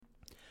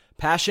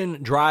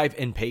Passion, drive,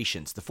 and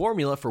patience. The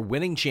formula for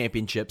winning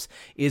championships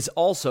is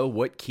also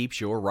what keeps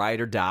your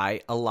ride or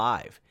die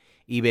alive.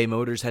 eBay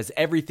Motors has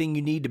everything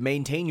you need to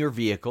maintain your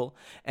vehicle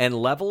and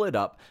level it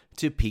up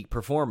to peak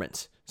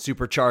performance.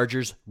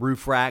 Superchargers,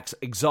 roof racks,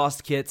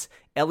 exhaust kits,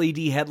 LED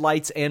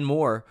headlights, and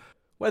more.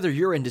 Whether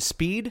you're into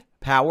speed,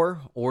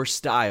 power, or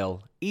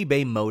style,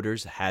 eBay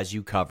Motors has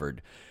you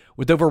covered.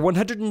 With over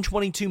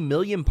 122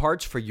 million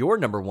parts for your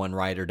number one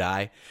ride or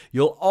die,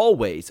 you'll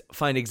always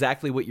find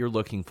exactly what you're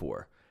looking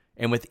for.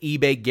 And with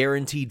eBay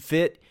Guaranteed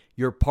Fit,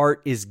 your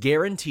part is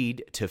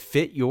guaranteed to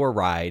fit your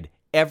ride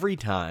every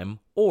time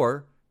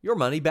or your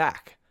money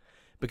back.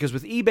 Because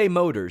with eBay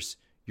Motors,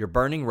 you're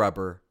burning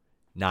rubber,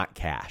 not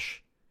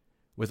cash.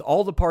 With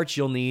all the parts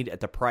you'll need at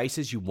the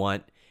prices you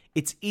want,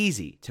 it's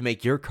easy to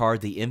make your car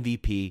the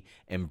MVP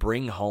and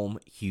bring home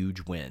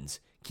huge wins.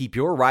 Keep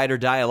your ride or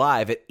die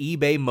alive at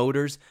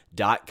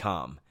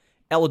ebaymotors.com.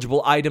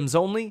 Eligible items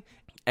only.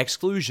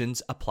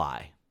 Exclusions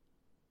apply.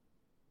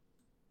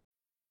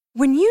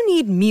 When you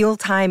need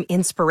mealtime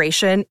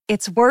inspiration,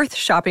 it's worth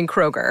shopping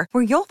Kroger,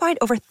 where you'll find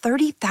over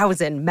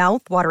 30,000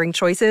 mouth-watering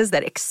choices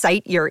that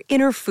excite your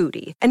inner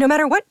foodie. And no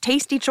matter what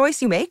tasty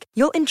choice you make,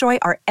 you'll enjoy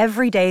our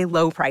everyday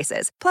low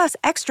prices, plus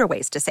extra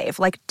ways to save,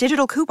 like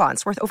digital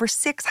coupons worth over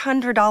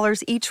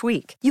 $600 each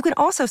week. You can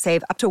also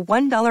save up to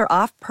 $1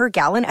 off per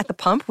gallon at the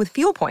pump with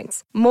fuel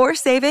points. More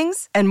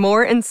savings and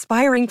more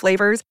inspiring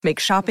flavors make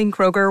shopping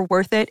Kroger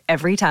worth it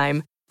every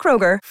time.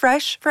 Kroger,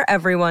 fresh for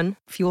everyone.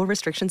 Fuel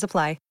restrictions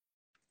apply.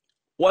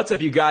 What's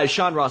up, you guys?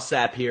 Sean Ross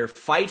Sapp here,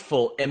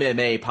 Fightful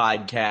MMA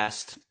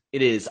podcast.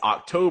 It is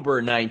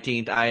October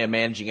 19th. I am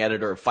managing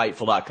editor of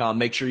Fightful.com.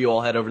 Make sure you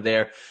all head over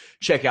there.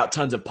 Check out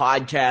tons of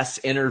podcasts,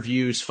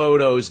 interviews,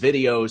 photos,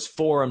 videos,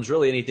 forums,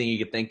 really anything you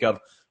could think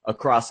of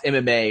across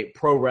MMA,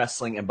 pro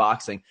wrestling, and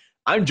boxing.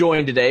 I'm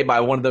joined today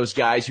by one of those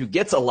guys who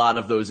gets a lot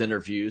of those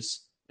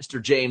interviews,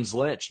 Mr. James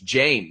Lynch.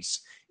 James,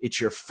 it's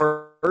your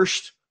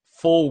first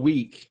full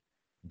week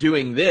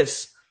doing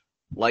this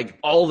like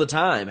all the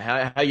time.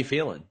 How you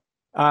feeling?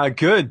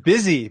 Good.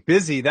 Busy.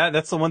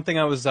 That's the one thing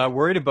I was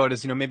worried about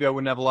is, maybe I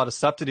wouldn't have a lot of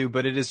stuff to do,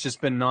 but it has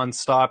just been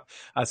nonstop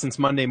since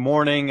Monday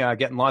morning,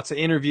 getting lots of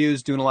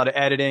interviews, doing a lot of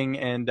editing,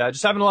 and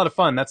just having a lot of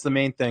fun. That's the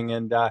main thing.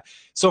 And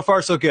so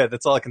far, so good.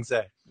 That's all I can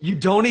say. You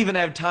don't even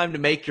have time to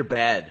make your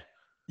bed.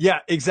 Yeah,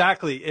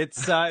 exactly.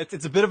 It's a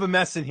bit of a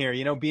mess in here,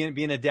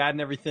 being a dad and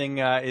everything.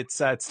 It's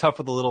tough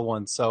with the little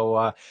one.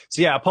 So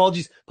yeah,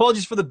 apologies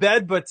for the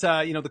bed, but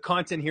the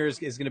content here is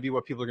going to be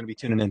what people are going to be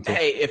tuning into.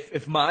 Hey,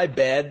 if my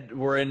bed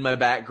were in my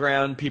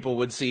background, people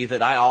would see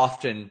that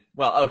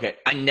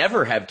I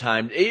never have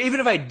time. Even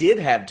if I did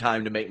have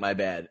time to make my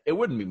bed, it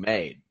wouldn't be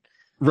made.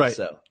 Right.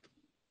 So,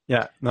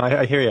 yeah, no,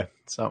 I hear you.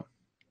 So.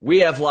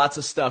 We have lots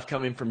of stuff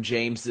coming from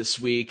James this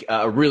week.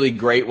 A really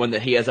great one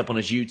that he has up on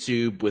his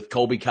YouTube with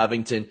Colby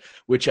Covington,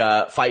 which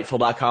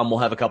Fightful.com will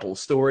have a couple of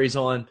stories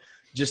on.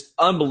 Just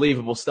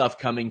unbelievable stuff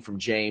coming from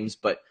James.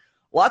 But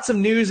lots of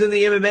news in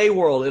the MMA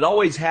world. It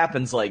always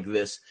happens like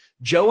this.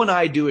 Joe and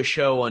I do a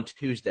show on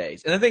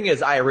Tuesdays. And the thing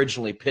is, I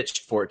originally pitched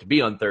for it to be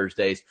on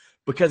Thursdays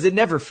because it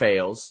never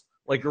fails.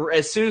 Like,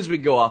 as soon as we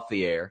go off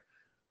the air,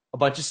 a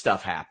bunch of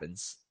stuff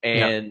happens.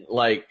 And,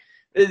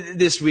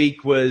 this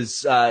week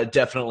was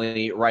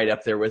definitely right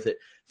up there with it.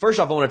 First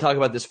off, I want to talk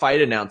about this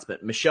fight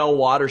announcement. Michelle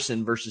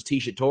Waterson versus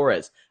Tecia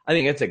Torres. I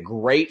think that's a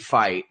great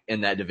fight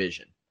in that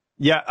division.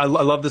 Yeah, I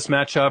love this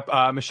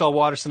matchup. Michelle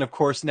Waterson, of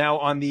course, now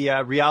on the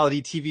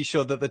reality TV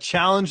show, The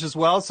Challenge as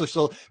well. So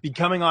she'll be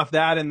coming off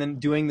that and then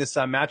doing this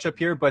matchup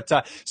here. But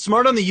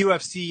smart on the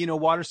UFC.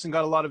 Waterson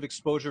got a lot of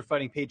exposure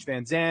fighting Paige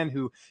Van Zandt,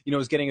 who,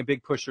 is getting a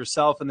big push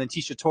herself. And then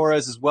Tecia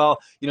Torres as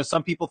well.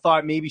 Some people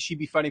thought maybe she'd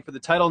be fighting for the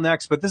title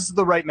next, but this is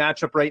the right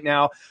matchup right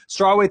now.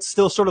 Strawweight's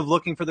still sort of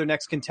looking for their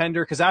next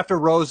contender because after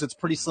Rose, it's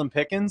pretty slim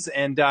pickings.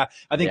 And I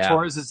think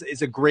Torres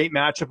is a great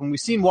matchup. And we've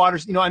seen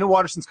Waterson. I know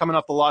Waterson's coming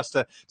off the loss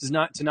to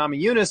Nami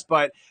Yunus,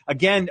 but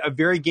again, a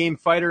very game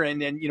fighter,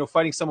 and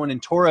fighting someone in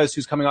Torres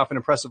who's coming off an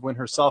impressive win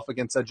herself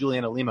against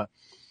Juliana Lima.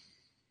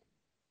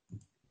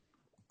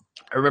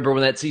 I remember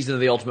when that season of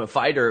The Ultimate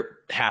Fighter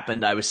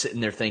happened, I was sitting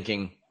there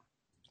thinking,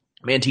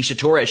 man, Tecia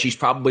Torres, she's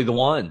probably the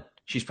one.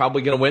 She's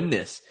probably going to win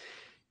this.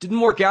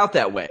 Didn't work out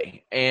that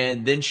way.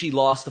 And then she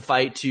lost the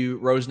fight to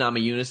Rose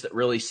Namajunas that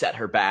really set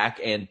her back.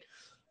 And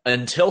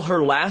until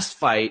her last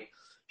fight,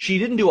 she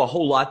didn't do a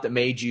whole lot that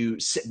made you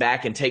sit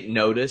back and take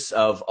notice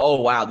of, oh,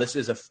 wow, this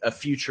is a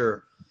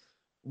future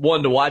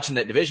one to watch in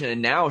that division.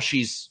 And now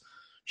she's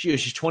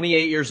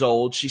 28 years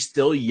old. She's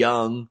still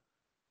young,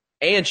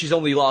 and she's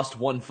only lost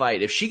one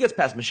fight. If she gets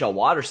past Michelle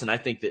Waterson, I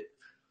think that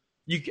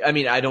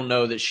I don't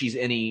know that she's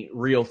any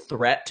real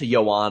threat to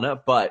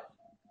Joanna, but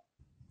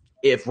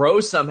if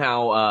Rose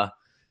somehow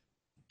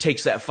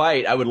takes that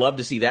fight, I would love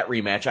to see that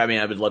rematch.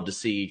 I would love to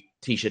see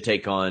Tecia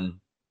take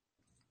on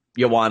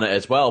Joanna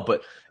as well,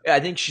 but I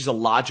think she's a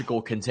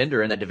logical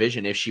contender in that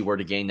division if she were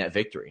to gain that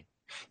victory.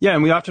 Yeah,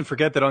 and we often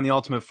forget that on The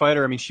Ultimate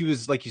Fighter, I mean, she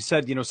was, like you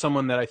said,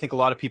 someone that I think a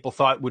lot of people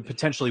thought would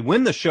potentially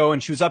win the show,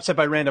 and she was upset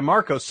by Randa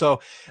Markos.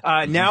 So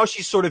now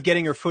she's sort of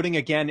getting her footing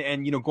again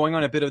and, going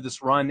on a bit of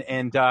this run.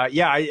 And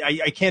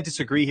I can't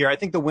disagree here. I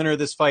think the winner of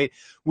this fight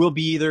will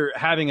be either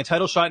having a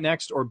title shot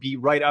next or be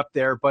right up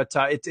there. But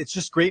it's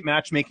just great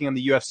matchmaking on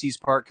the UFC's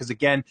part because,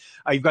 again,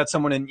 you've got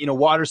someone in,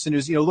 Waterson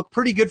who's, looked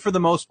pretty good for the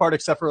most part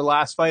except for her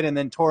last fight, and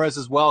then Torres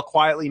as well,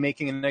 quietly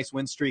making a nice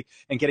win streak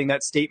and getting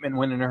that statement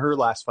win in her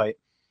last fight.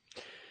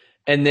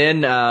 And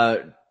then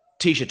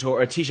Tecia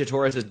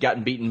Torres has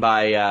gotten beaten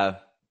by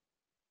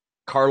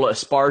Carla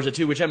Esparza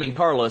too, which, I mean,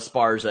 Carla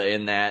Esparza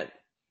in that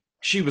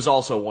she was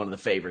also one of the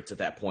favorites at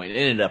that point and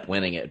ended up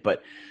winning it.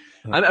 But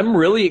I'm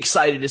really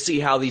excited to see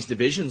how these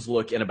divisions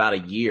look in about a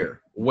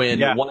year when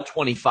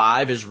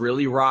 125 is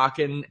really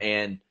rocking,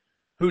 and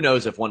who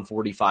knows if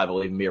 145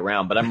 will even be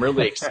around. But I'm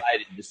really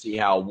excited to see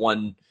how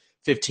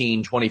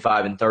 115,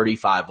 25, and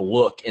 35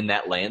 look in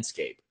that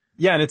landscape.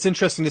 Yeah, and it's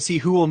interesting to see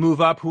who will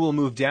move up, who will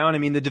move down. I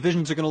mean, the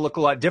divisions are going to look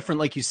a lot different,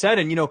 like you said.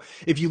 And,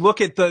 if you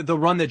look at the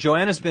run that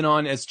Joanna's been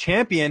on as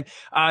champion,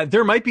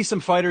 there might be some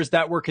fighters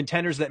that were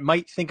contenders that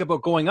might think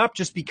about going up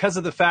just because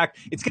of the fact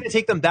it's going to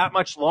take them that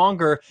much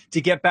longer to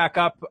get back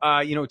up,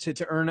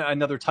 to earn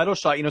another title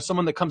shot.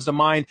 Someone that comes to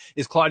mind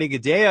is Claudia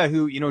Gadelha,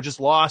 who, just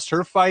lost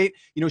her fight.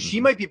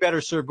 She might be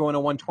better served going to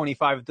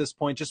 125 at this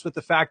point, just with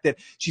the fact that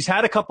she's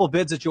had a couple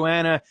bids at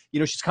Joanna.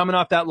 She's coming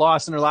off that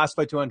loss in her last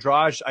fight to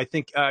Andrade. I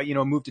think,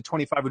 moved to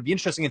 25 would be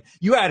interesting. And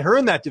you had her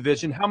in that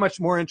division. How much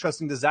more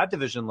interesting does that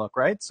division look,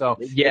 right? So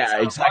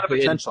yeah, exactly. A lot of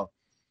potential.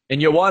 And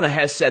Joanna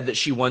has said that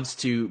she wants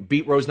to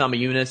beat Rose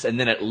Namajunas and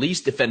then at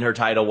least defend her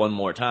title one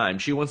more time.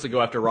 She wants to go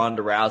after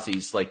Ronda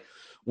Rousey's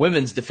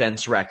women's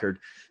defense record.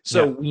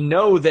 So we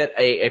know that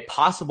a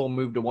possible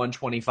move to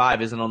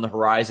 125 isn't on the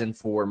horizon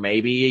for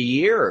maybe a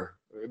year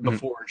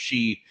before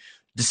she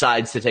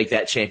decides to take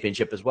that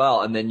championship as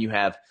well. And then you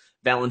have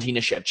Valentina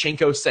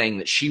Shevchenko saying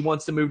that she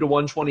wants to move to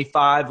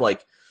 125.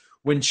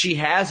 When she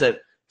has a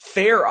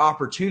fair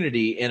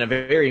opportunity in a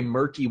very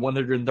murky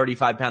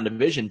 135-pound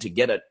division to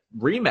get a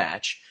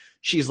rematch,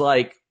 she's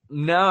like,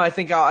 no, I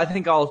think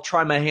I'll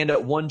try my hand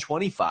at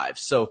 125.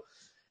 So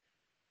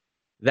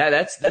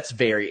that's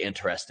very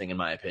interesting in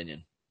my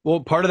opinion.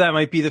 Well, part of that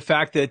might be the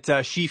fact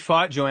that she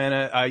fought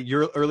Joanna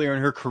earlier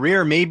in her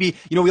career. Maybe,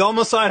 we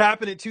almost saw it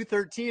happen at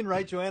 213,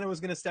 right? Joanna was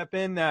going to step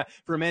in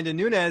for Amanda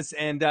Nunes,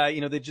 and,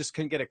 they just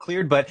couldn't get it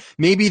cleared. But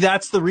maybe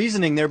that's the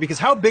reasoning there, because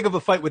how big of a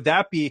fight would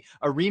that be,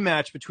 a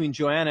rematch between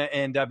Joanna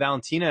and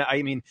Valentina?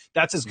 I mean,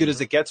 that's as good as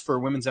it gets for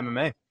women's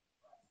MMA.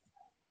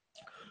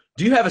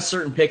 Do you have a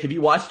certain pick? Have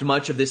you watched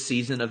much of this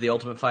season of The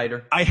Ultimate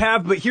Fighter? I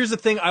have, but here's the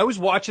thing. I always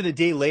watch it a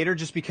day later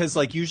just because,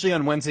 usually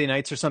on Wednesday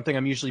nights or something,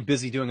 I'm usually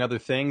busy doing other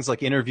things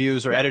like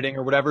interviews or editing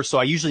or whatever, so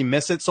I usually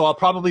miss it. So I'll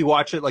probably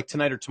watch it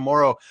tonight or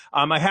tomorrow.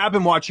 I have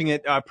been watching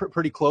it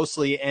pretty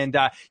closely, and,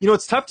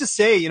 it's tough to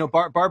say.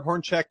 Barb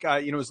Horncheck,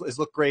 has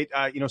looked great,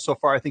 so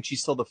far. I think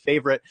she's still the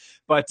favorite,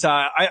 but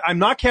I'm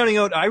not counting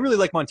out. I really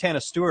like Montana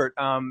Stewart.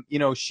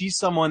 She's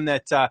someone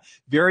that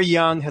very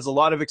young, has a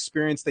lot of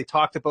experience. They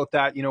talked about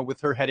that,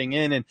 with her heading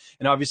in, and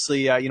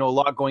obviously, a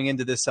lot going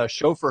into this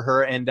show for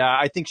her. And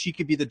I think she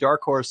could be the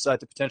dark horse to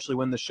potentially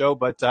win the show.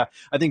 But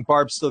I think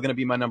Barb's still going to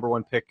be my number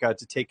one pick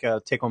to take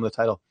home the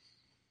title.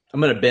 I'm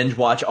going to binge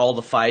watch all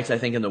the fights, I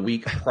think, in the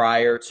week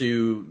prior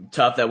to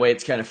Tough. That way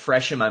it's kind of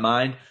fresh in my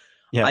mind.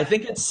 Yeah. I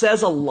think it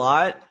says a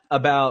lot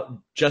about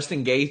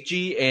Justin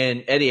Gaethje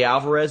and Eddie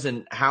Alvarez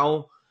and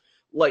how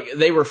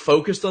they were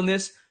focused on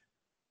this.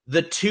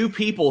 The two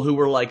people who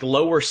were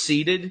lower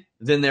seeded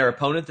than their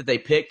opponent that they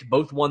picked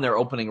both won their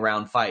opening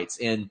round fights.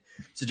 In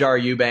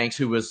Sijara Eubanks,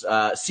 who was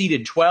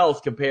seeded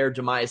 12th compared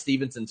to Maya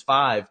Stevenson's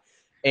 5,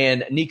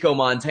 and Nico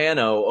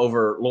Montano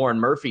over Lauren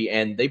Murphy,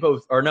 and they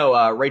both,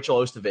 Rachel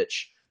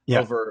Ostovich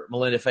over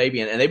Melinda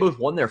Fabian, and they both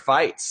won their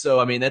fights. So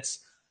I mean that's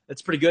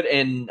pretty good.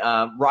 And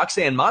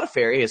Roxanne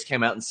Modafferi has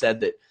come out and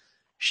said that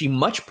she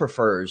much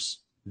prefers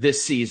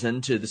this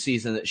season to the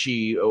season that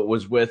she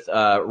was with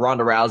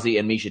Ronda Rousey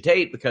and Miesha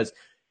Tate, because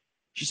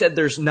she said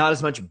there's not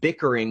as much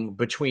bickering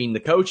between the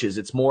coaches.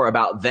 It's more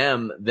about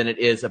them than it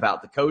is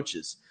about the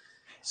coaches.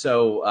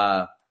 So,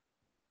 and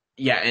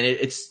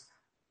it's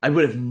I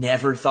would have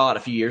never thought a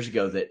few years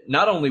ago that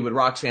not only would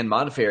Roxanne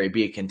Modafferi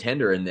be a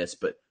contender in this,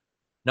 but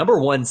number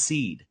 1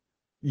 seed.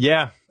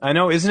 Yeah, I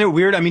know. Isn't it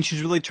weird? I mean,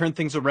 she's really turned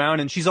things around,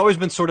 and she's always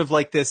been sort of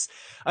like this.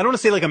 I don't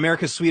want to say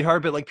America's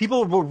sweetheart, but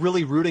people were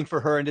really rooting for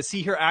her, and to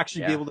see her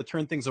actually be able to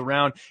turn things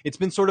around, it's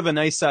been sort of a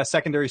nice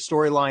secondary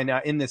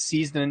storyline in this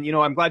season. And,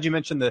 I'm glad you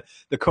mentioned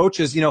the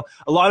coaches. A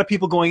lot of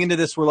people going into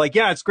this were like,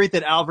 yeah, it's great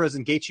that Alvarez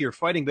and Gaethje are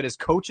fighting, but as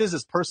coaches,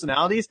 as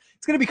personalities,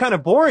 it's going to be kind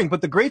of boring.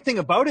 But the great thing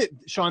about it,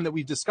 Sean, that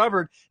we've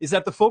discovered is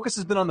that the focus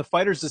has been on the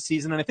fighters this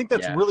season, and I think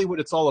that's really what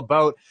it's all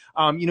about.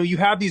 You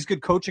have these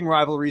good coaching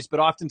rivalries, but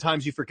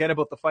oftentimes you forget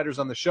about the fighters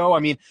on the show. I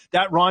mean,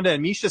 that Ronda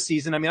and Misha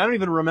season, I mean, I don't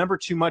even remember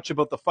too much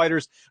about the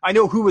fighters. I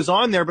know who was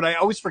on there, but I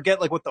always forget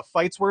like what the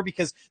fights were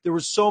because there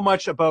was so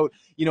much about,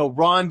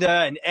 Ronda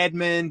and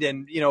Edmund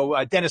and,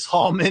 Dennis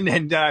Hallman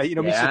and,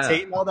 Misha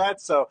Tate and all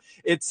that. So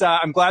it's,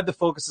 I'm glad the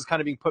focus is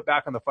kind of being put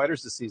back on the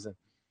fighters this season.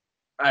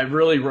 I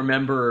really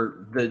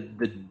remember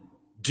the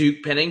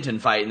Duke Pennington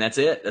fight, and that's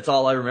it. That's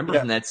all I remember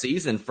from that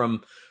season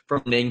from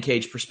an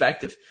in-cage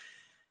perspective.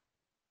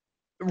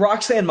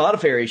 Roxanne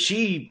Modafferi,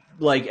 she,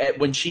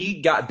 when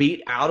she got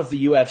beat out of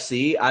the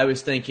UFC, I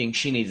was thinking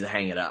she needs to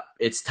hang it up.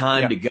 It's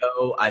time to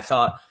go. I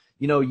thought,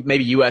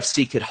 maybe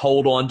UFC could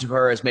hold on to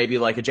her as maybe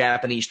like a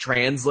Japanese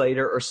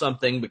translator or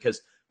something,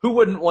 because who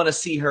wouldn't want to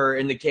see her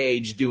in the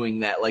cage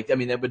doing that?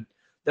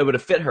 That would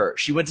have fit her.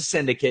 She went to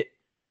Syndicate.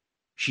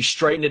 She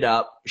straightened it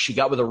up. She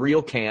got with a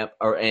real camp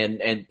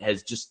and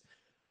has just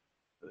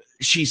 –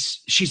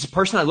 she's a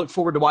person I look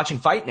forward to watching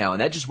fight now,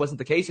 and that just wasn't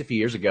the case a few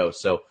years ago.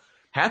 So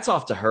hats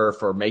off to her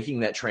for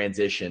making that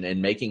transition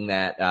and making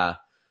that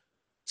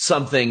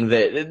something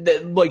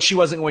that she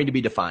wasn't going to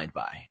be defined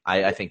by.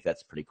 I think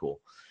that's pretty cool.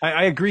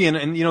 I agree.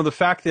 And the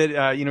fact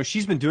that,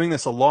 she's been doing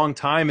this a long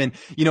time. And,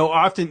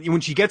 often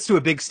when she gets to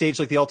a big stage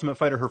like the Ultimate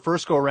Fighter, her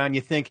first go around,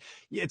 you think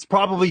it's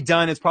probably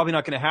done. It's probably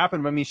not going to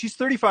happen. But I mean, she's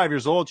 35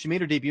 years old. She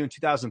made her debut in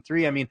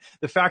 2003. I mean,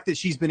 the fact that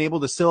she's been able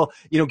to still,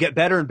 get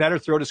better and better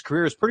throughout his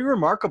career is pretty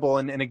remarkable.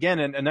 And again,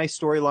 a nice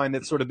storyline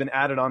that's sort of been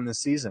added on this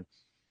season.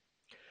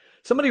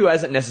 Somebody who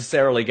hasn't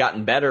necessarily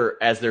gotten better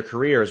as their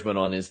careers went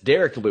on is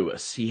Derek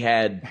Lewis. He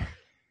had,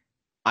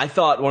 I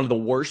thought, one of the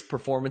worst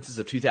performances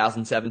of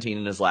 2017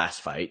 in his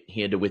last fight.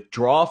 He had to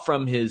withdraw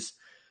from his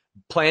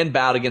planned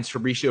bout against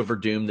Fabricio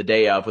Verdum the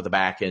day of with a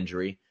back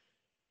injury.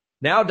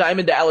 Now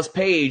Diamond Dallas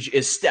Page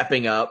is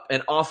stepping up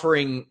and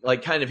offering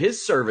kind of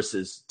his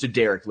services to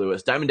Derek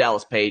Lewis. Diamond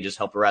Dallas Page has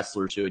helped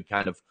wrestlers who had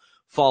kind of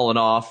fallen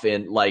off,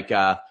 and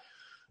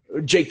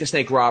Jake the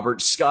Snake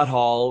Roberts, Scott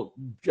Hall,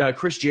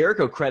 Chris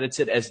Jericho credits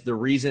it as the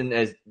reason,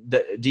 as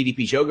the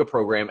DDP's yoga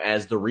program,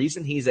 as the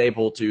reason he's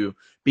able to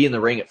be in the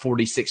ring at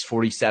 46,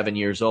 47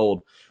 years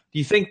old. Do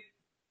you think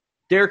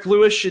Derek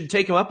Lewis should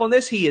take him up on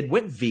this? He had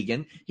went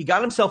vegan. He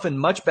got himself in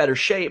much better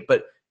shape,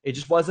 but it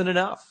just wasn't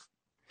enough.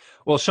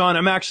 Well, Sean,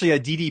 I'm actually a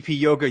DDP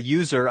yoga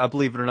user,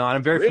 believe it or not.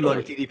 I'm very familiar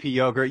with DDP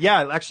yoga.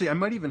 Yeah, actually, I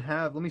might even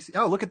have, let me see.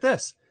 Oh, look at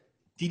this.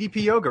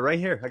 DDP yoga right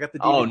here. I got the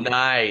DDP. Oh,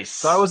 nice.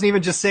 So I wasn't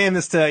even just saying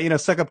this to,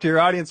 suck up to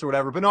your audience or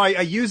whatever. But no, I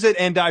use it,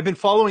 and I've been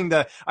following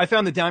I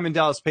found the Diamond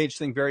Dallas Page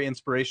thing very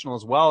inspirational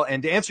as well.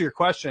 And to answer your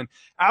question,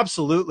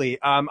 absolutely.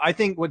 I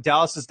think what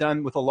Dallas has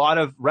done with a lot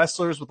of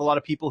wrestlers, with a lot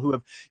of people who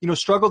have,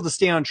 struggled to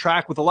stay on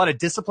track with a lot of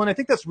discipline, I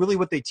think that's really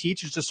what they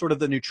teach, is just sort of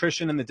the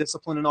nutrition and the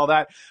discipline and all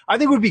that. I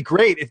think it would be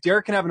great if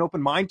Derek can have an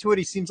open mind to it.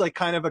 He seems like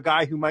kind of a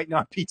guy who might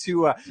not be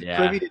too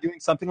privy to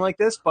doing something like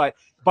this, but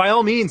by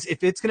all means,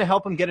 if it's going to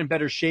help him get in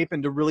better shape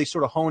and to really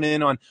sort of hone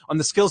in on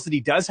the skills that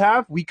he does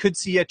have, we could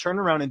see a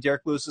turnaround in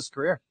Derek Lewis's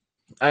career.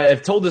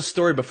 I've told this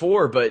story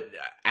before, but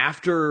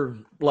after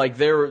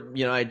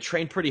I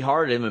trained pretty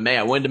hard at MMA.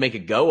 I wanted to make a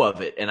go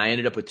of it, and I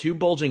ended up with 2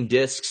 bulging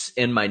discs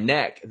in my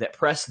neck that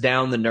pressed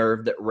down the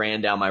nerve that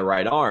ran down my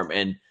right arm.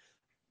 And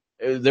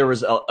there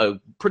was a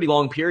pretty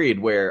long period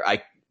where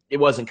it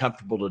wasn't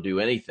comfortable to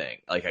do anything.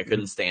 I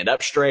couldn't stand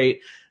up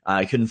straight.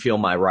 I couldn't feel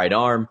my right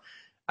arm.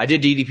 I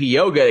did DDP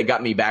yoga. It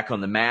got me back on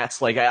the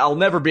mats. I'll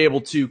never be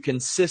able to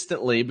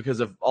consistently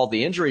because of all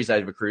the injuries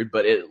I've accrued,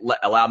 but it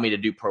allowed me to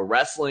do pro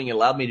wrestling. It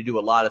allowed me to do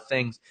a lot of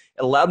things.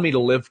 It allowed me to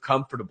live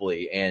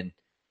comfortably. And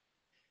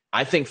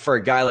I think for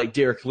a guy like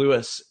Derek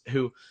Lewis,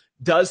 who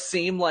does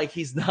seem like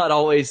he's not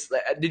always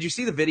 – did you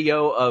see the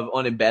video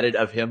on Embedded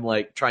of him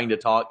trying to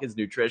talk his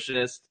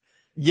nutritionist?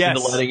 Yes.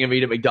 Into letting him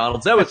eat at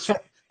McDonald's?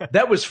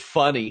 That was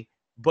funny,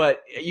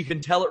 but you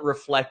can tell it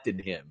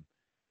reflected him.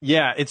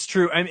 Yeah, it's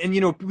true. And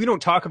we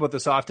don't talk about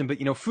this often,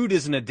 but, food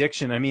is an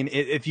addiction. I mean,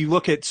 if you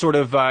look at sort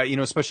of,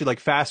 especially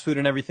fast food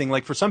and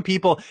everything, for some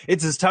people,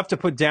 it's as tough to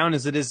put down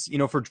as it is,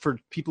 for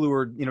people who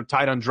are,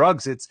 tied on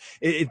drugs.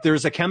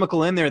 There's a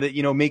chemical in there that,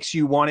 makes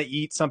you want to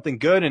eat something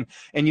good. And,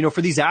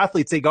 for these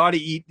athletes, they got to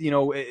eat,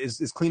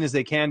 as clean as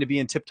they can to be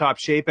in tip top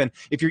shape. And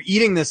if you're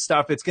eating this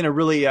stuff, it's going to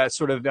really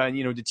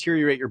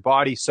deteriorate your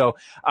body. So,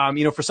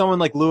 for someone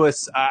like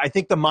Lewis, I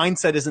think the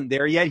mindset isn't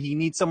there yet. He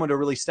needs someone to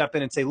really step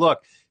in and say,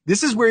 look,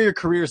 this is where your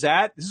career's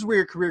at. This is where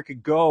your career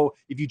could go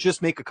if you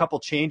just make a couple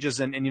changes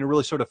and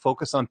really sort of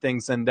focus on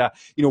things and,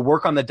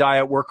 work on the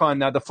diet, work on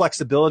the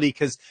flexibility.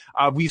 Because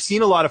we've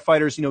seen a lot of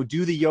fighters,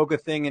 do the yoga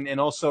thing and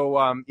also,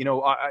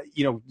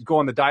 go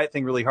on the diet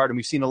thing really hard. And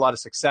we've seen a lot of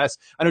success.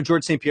 I know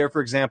George St. Pierre,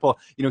 for example,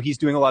 he's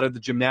doing a lot of the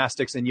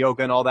gymnastics and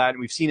yoga and all that. And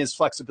we've seen his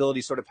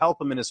flexibility sort of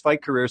help him in his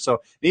fight career.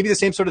 So maybe the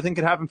same sort of thing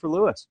could happen for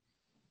Lewis.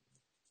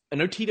 I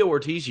know Tito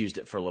Ortiz used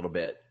it for a little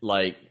bit.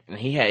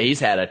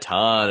 He's had a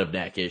ton of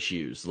neck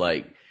issues.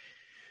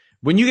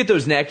 When you get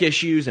those neck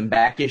issues and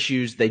back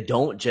issues, they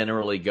don't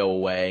generally go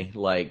away.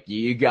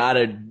 You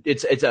gotta,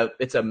 it's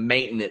a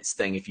maintenance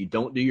thing. If you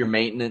don't do your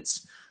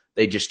maintenance,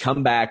 they just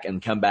come back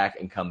and come back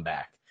and come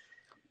back.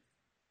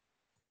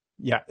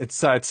 Yeah, it's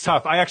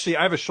tough. I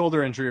have a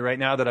shoulder injury right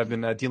now that I've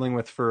been dealing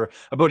with for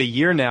about a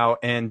year now,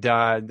 and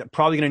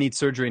probably going to need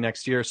surgery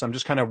next year. So I'm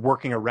just kind of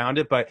working around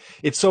it. But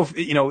it's so,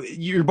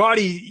 your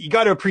body, you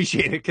got to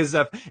appreciate it, because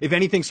if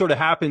anything sort of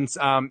happens,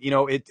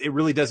 it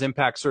really does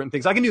impact certain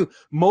things. I can do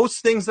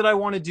most things that I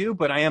want to do,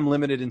 but I am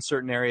limited in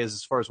certain areas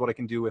as far as what I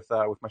can do with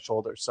my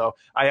shoulder. So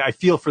I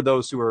feel for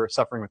those who are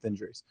suffering with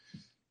injuries.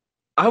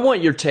 I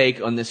want your take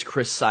on this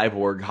Chris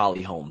Cyborg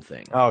Holly Holm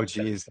thing. Oh,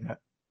 geez.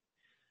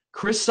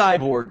 Chris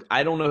Cyborg,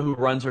 I don't know who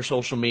runs her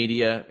social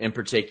media in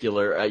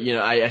particular.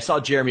 I saw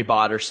Jeremy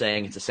Botter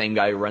saying it's the same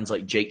guy who runs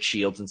like Jake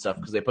Shields and stuff,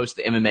 because they post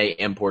the MMA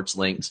imports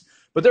links.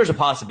 But there's a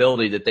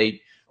possibility that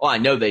I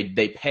know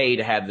they pay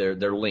to have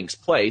their links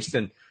placed,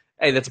 and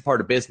hey, that's a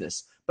part of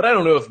business. But I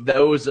don't know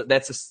if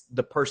that's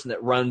the person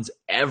that runs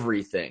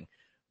everything.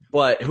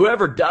 But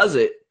whoever does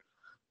it,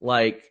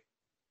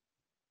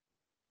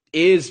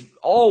 is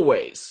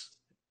always,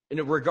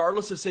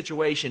 regardless of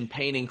situation,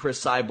 painting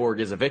Chris Cyborg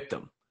as a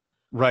victim.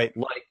 Right.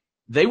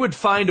 They would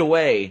find a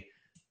way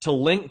to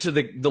link to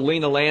the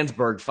Lena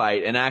Landsberg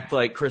fight and act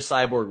like Chris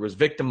Cyborg was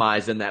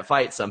victimized in that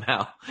fight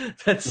somehow.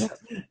 That's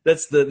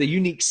the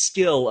unique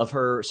skill of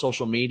her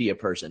social media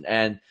person.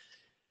 And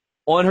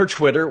on her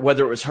Twitter,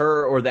 whether it was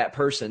her or that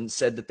person,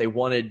 said that they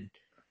wanted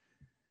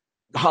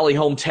Holly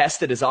Holm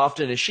tested as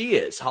often as she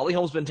is. Holly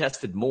Holm's been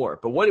tested more.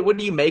 But what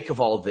do you make of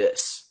all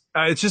this?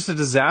 It's just a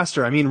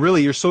disaster. I mean,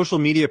 really, your social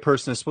media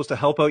person is supposed to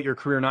help out your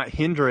career, not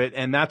hinder it.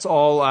 And that's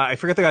all. I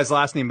forget the guy's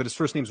last name, but his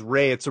first name's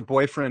Ray. It's her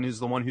boyfriend who's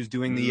the one who's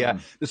doing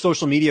the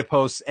social media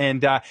posts.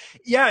 And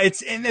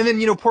and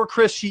then poor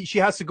Chris, she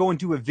has to go and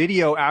do a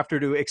video after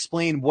to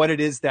explain what it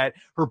is that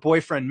her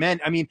boyfriend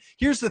meant. I mean,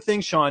 here's the thing,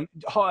 Sean.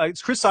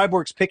 Chris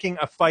Cyborg's picking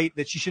a fight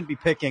that she shouldn't be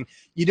picking.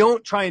 You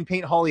don't try and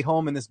paint Holly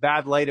Holm in this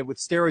bad light with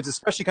steroids,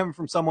 especially coming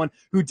from someone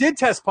who did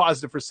test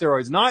positive for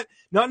steroids. Not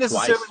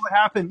necessarily twice. What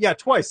happened. Yeah,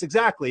 twice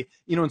exactly.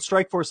 In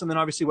Strikeforce, and then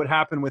obviously what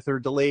happened with her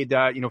delayed,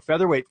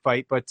 featherweight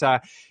fight. But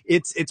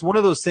it's one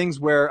of those things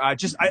where I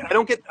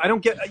don't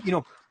get.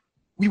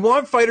 We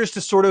want fighters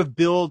to sort of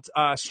build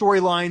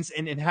storylines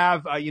and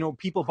have,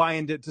 people buy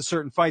into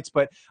certain fights,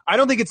 but I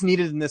don't think it's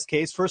needed in this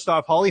case. First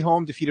off, Holly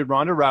Holm defeated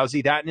Ronda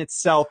Rousey. That in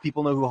itself,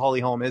 people know who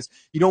Holly Holm is.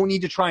 You don't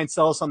need to try and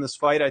sell us on this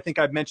fight. I think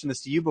I've mentioned this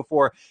to you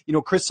before.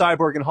 Chris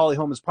Cyborg and Holly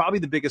Holm is probably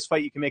the biggest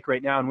fight you can make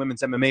right now in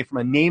women's MMA from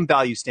a name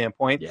value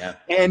standpoint. Yeah.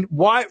 And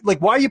why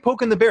are you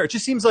poking the bear? It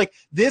just seems like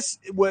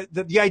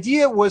the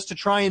idea was to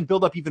try and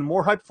build up even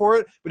more hype for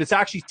it, but it's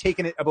actually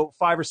taken it about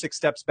 5 or 6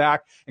 steps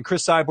back. And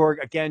Chris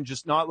Cyborg, again,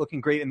 just not looking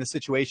great in the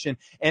situation.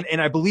 And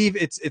I believe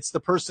it's the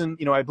person,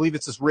 I believe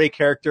it's this Ray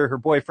character, her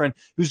boyfriend,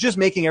 who's just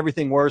making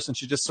everything worse and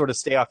should just sort of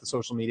stay off the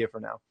social media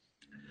for now.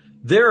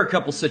 There are a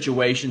couple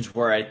situations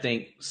where I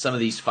think some of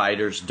these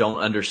fighters don't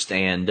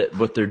understand that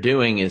what they're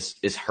doing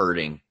is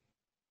hurting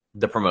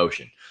the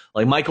promotion.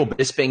 Like Michael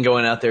Bisping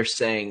going out there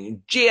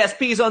saying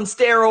GSP's on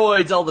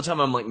steroids all the time.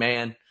 I'm like,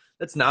 man,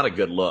 that's not a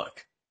good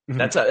look. Mm-hmm.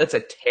 That's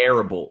a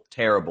terrible,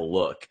 terrible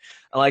look.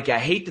 I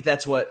hate that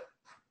that's what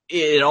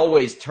it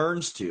always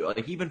turns to.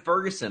 Like even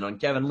Ferguson on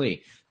Kevin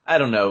Lee. I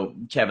don't know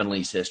Kevin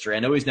Lee's history. I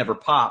know he's never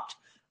popped.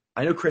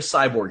 I know Chris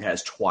Cyborg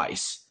has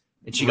twice.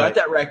 And she got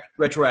that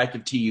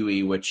retroactive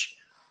TUE, which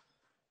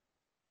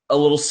a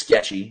little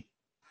sketchy,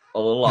 a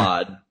little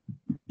odd.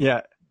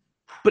 Yeah.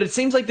 But it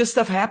seems like this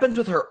stuff happens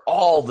with her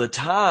all the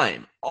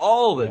time.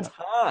 All the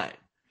time.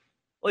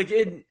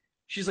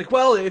 She's like,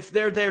 well, if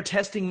they're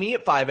testing me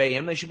at 5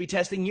 a.m., they should be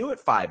testing you at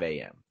 5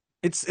 a.m.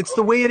 It's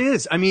the way it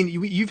is. I mean,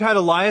 you've had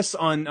Elias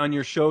on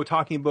your show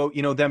talking about,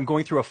 them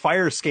going through a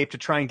fire escape to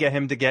try and get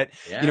him to get,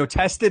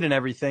 tested and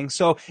everything.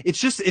 So it's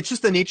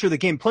just the nature of the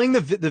game. Playing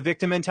the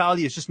victim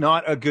mentality is just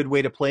not a good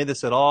way to play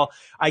this at all.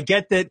 I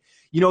get that,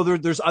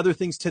 there's other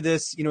things to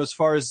this, as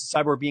far as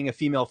Cyborg being a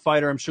female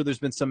fighter. I'm sure there's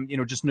been some,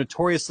 just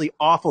notoriously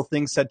awful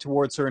things said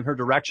towards her in her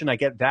direction. I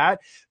get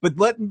that. But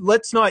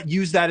let's not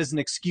use that as an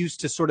excuse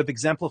to sort of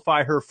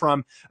exemplify her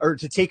or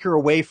to take her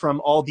away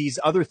from all these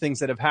other things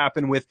that have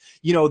happened with,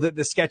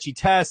 the sketchy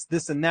test,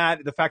 this and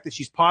that, the fact that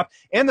she's popped,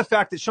 and the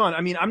fact that, Sean,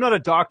 I mean, I'm not a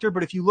doctor,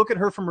 but if you look at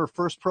her from her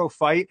first pro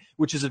fight,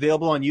 which is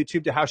available on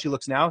YouTube, to how she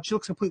looks now, she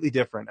looks completely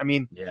different. I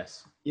mean,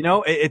 yes.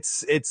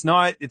 It's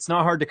not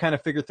hard to kind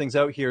of figure things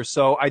out here.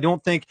 So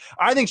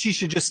I think she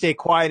should just stay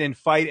quiet and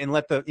fight and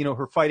let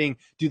her fighting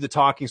do the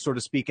talking, so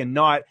to speak, and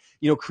not,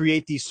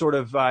 create these sort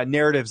of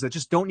narratives that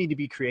just don't need to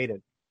be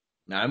created.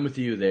 No, I'm with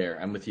you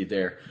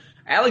there.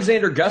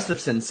 Alexander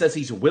Gustafsson says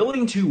he's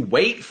willing to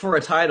wait for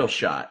a title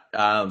shot.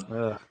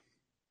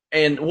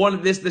 And one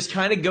of this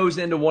kind of goes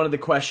into one of the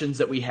questions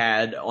that we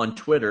had on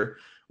Twitter,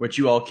 which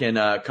you all can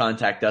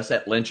contact us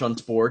at Lynch on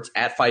Sports,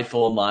 at Fightful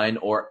Online,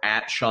 or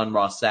at Sean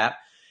Ross Sapp.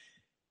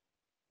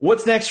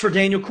 What's next for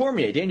Daniel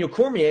Cormier? Daniel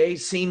Cormier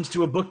seems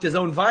to have booked his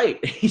own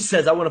fight. He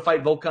says, I want to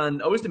fight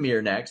Volkan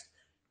Ozdemir next.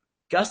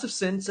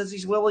 Gustafsson says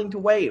he's willing to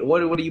wait.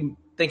 What do you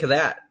think of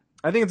that?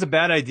 I think it's a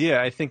bad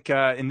idea. I think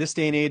in this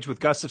day and age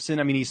with Gustafsson,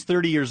 I mean, he's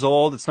 30 years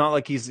old. It's not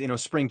like he's,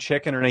 spring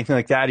chicken or anything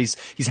like that. He's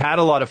had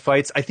a lot of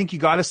fights. I think you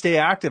got to stay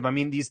active. I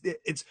mean,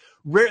 it's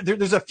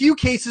there's a few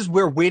cases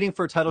where waiting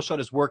for a title shot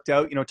has worked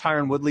out.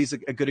 Tyron Woodley's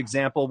a good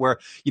example where,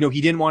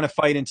 he didn't want to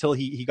fight until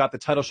he got the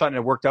title shot and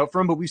it worked out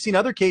for him. But we've seen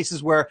other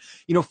cases where,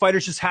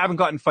 fighters just haven't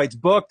gotten fights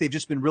booked. They've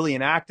just been really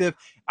inactive.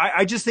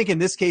 I just think in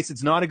this case,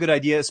 it's not a good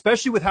idea,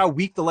 especially with how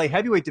weak the light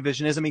heavyweight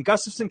division is. I mean,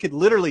 Gustafsson could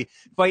literally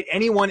fight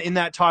anyone in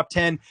that top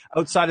 10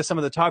 outside of some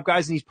of the top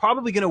guys, and he's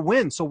probably going to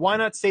win. So why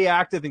not stay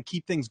active and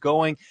keep things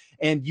going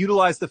and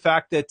utilize the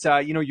fact that,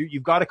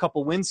 you've got a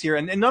couple wins here.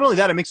 And not only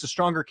that, it makes a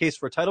stronger case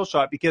for a title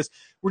shot because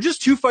we're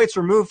just 2 fights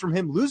removed from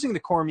him losing to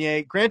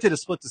Cormier, granted a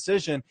split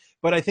decision,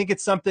 but I think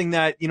it's something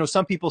that,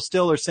 some people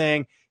still are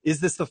saying, is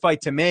this the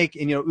fight to make?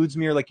 And,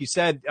 Uzmir, like you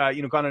said,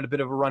 gone on a bit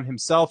of a run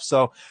himself.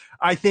 So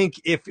I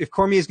think if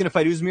Cormier is going to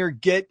fight Uzmir,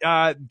 get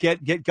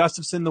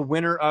Gustafsson the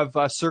winner of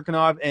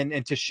Cirkunov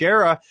and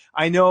Teixeira.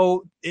 I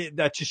know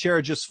that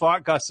Teixeira just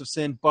fought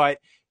Gustafsson, but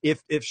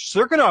if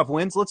Cirkunov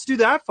wins, let's do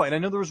that fight. I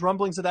know there was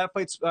rumblings of that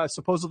fight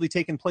supposedly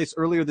taking place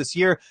earlier this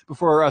year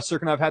before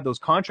Cirkunov had those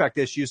contract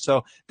issues.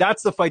 So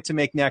that's the fight to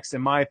make next,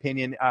 in my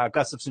opinion.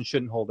 Gustafsson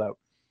shouldn't hold out.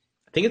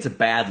 I think it's a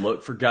bad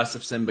look for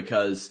Gustafsson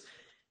because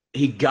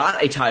he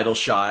got a title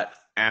shot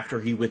after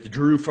he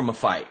withdrew from a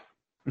fight.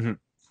 Mm-hmm.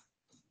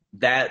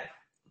 That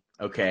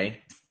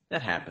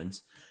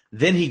happens.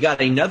 Then he got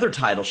another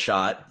title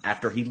shot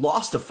after he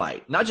lost a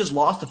fight. Not just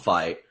lost a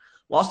fight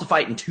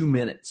in 2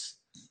 minutes.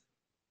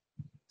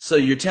 So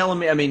you're telling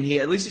me, I mean,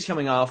 he's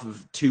coming off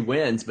of 2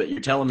 wins, but you're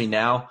telling me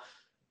now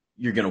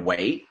you're going to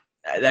wait?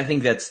 I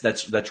think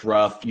that's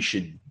rough. You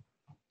should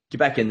get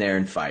back in there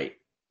and fight.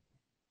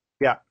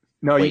 Yeah.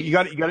 No, you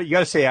got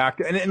to stay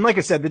active. And like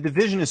I said, the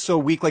division is so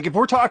weak. Like if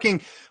we're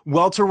talking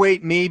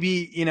welterweight,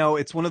 maybe,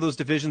 it's one of those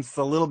divisions that's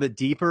a little bit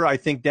deeper. I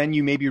think then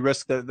you maybe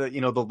risk the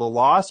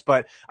loss.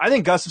 But I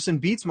think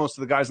Gustafsson beats most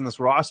of the guys on this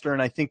roster. And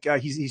I think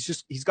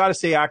he's got to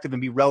stay active and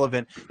be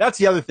relevant. That's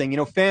the other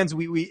thing. Fans,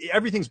 we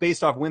everything's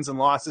based off wins and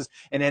losses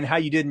and then how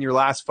you did in your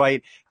last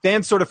fight.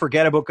 Fans sort of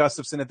forget about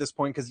Gustafsson at this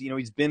point because,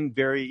 he's been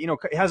very,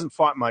 he hasn't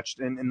fought much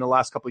in the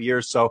last couple of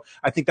years. So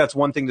I think that's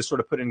one thing to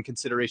sort of put in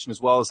consideration as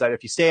well, is that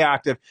if you stay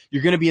active,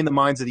 you're going to be in the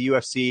minds of the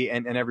UFC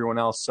and everyone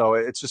else. So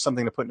it's just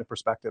something to put into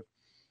perspective.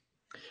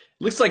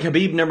 Looks like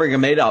Khabib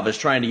Nurmagomedov is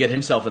trying to get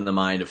himself in the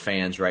mind of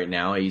fans right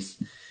now.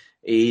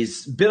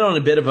 He's been on a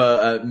bit of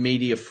a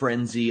media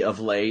frenzy of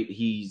late.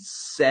 He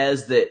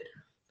says that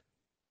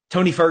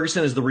Tony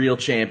Ferguson is the real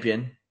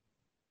champion.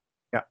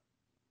 Yeah.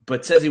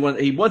 But says he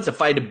wants to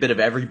fight a bit of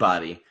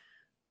everybody.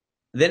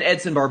 Then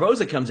Edson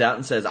Barboza comes out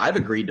and says, I've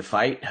agreed to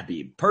fight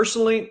Khabib.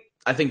 Personally,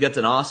 I think that's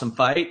an awesome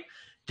fight,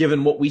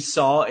 given what we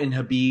saw in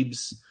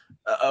Khabib's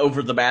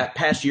over the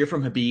past year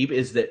from Khabib,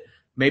 is that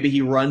maybe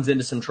he runs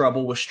into some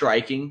trouble with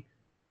striking.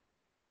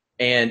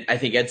 And I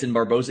think Edson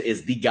Barboza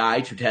is the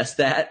guy to test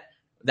that.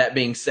 That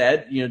being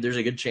said, there's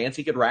a good chance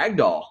he could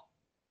ragdoll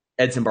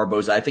Edson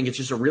Barboza. I think it's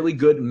just a really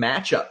good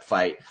matchup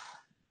fight.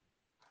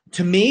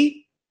 To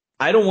me,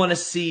 I don't want to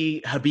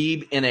see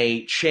Khabib in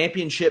a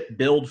championship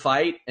build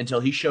fight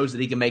until he shows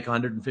that he can make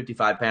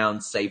 155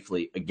 pounds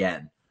safely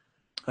again.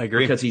 I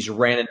agree. Because he's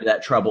ran into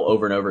that trouble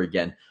over and over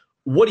again.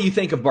 What do you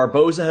think of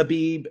Barboza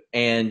Khabib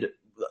and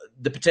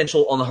the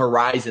potential on the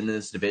horizon in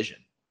this division?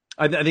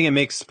 I think it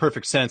makes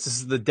perfect sense.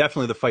 This is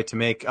definitely the fight to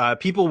make.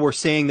 People were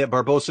saying that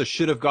Barboza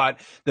should have got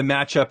the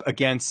matchup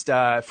against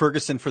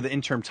Ferguson for the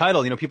interim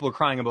title. People are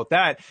crying about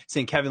that,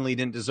 saying Kevin Lee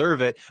didn't deserve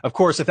it. Of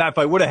course, if that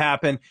fight would have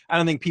happened, I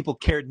don't think people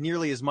cared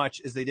nearly as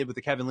much as they did with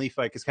the Kevin Lee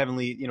fight, because Kevin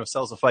Lee,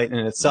 sells the fight in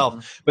itself.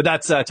 Mm-hmm. But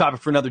that's a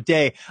topic for another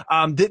day.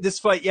 This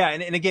fight, yeah,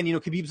 and again,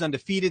 Khabib's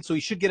undefeated, so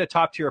he should get a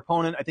top-tier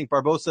opponent. I think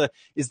Barboza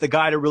is the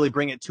guy to really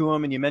bring it to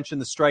him. And you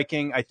mentioned the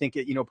striking. I think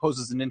it,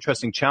 poses an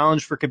interesting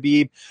challenge for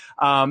Khabib.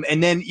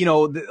 And then,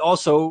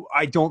 also,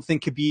 I don't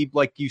think Khabib,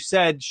 like you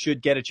said,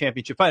 should get a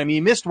championship fight. I mean,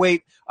 he missed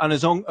weight on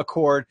his own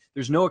accord.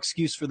 There's no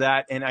excuse for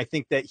that. And I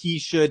think that he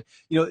should,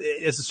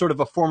 as a sort of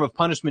a form of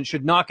punishment,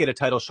 should not get a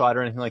title shot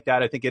or anything like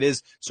that. I think it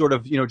is sort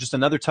of, just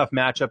another tough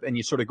matchup, and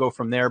you sort of go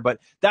from there. But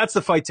that's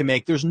the fight to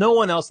make. There's no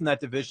one else in that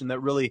division that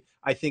really,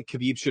 I think,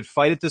 Khabib should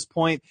fight at this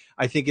point.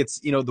 I think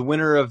it's, the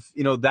winner of,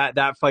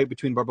 that fight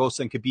between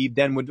Barboza and Khabib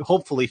then would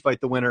hopefully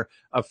fight the winner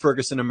of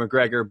Ferguson and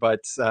McGregor.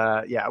 But,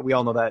 yeah, we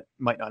all know that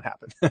might not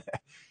happen.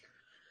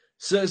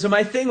 So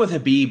my thing with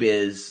Khabib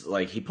is,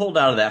 like, he pulled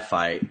out of that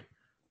fight,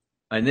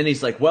 and then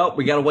he's like, well,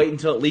 we got to wait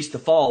until at least the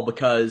fall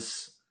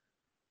because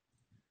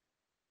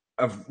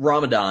of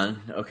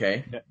Ramadan,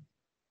 okay? Yeah.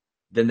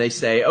 Then they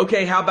say,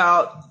 okay, how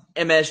about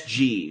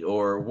MSG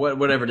or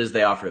whatever it is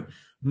they offer him?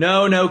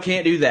 No,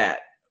 can't do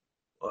that.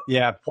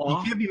 Yeah,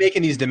 you can't be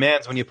making these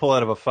demands when you pull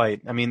out of a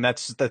fight. I mean,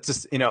 that's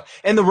just,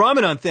 And the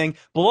Ramadan thing,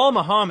 Bilal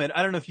Muhammad,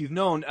 I don't know if you've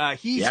known,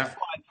 he's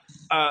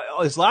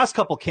fought his last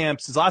couple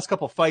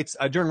fights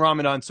during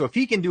Ramadan. So if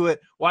he can do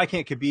it, why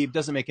can't Khabib?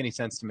 Doesn't make any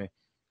sense to me.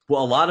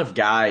 Well, a lot of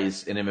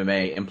guys in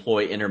MMA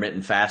employ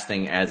intermittent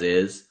fasting as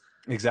is.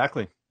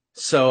 Exactly.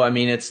 So, I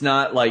mean, it's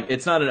not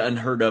an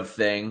unheard of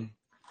thing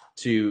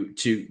to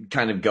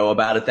kind of go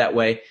about it that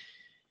way.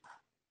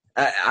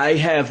 I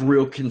have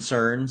real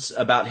concerns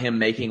about him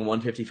making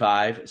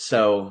 155.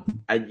 So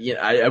I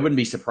wouldn't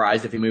be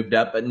surprised if he moved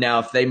up. But now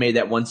if they made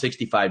that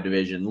 165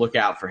 division, look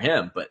out for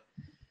him. But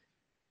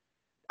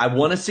I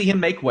want to see him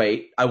make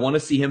weight. I want to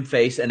see him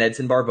face an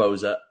Edson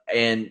Barboza.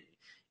 And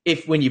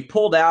if when you've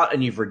pulled out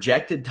and you've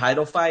rejected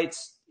title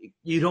fights,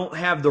 you don't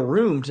have the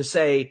room to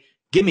say,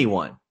 give me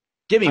one.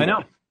 Give me one. I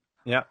know.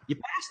 Yeah. You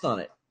passed on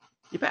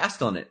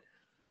it.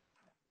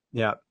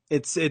 Yeah.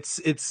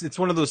 It's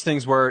one of those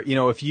things where,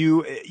 if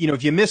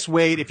you miss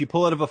weight, if you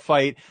pull out of a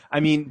fight,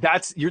 I mean,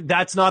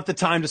 that's not the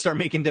time to start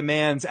making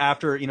demands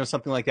after,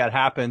 something like that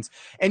happens.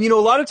 And, a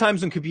lot of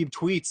times when Khabib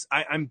tweets,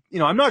 I'm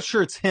not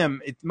sure it's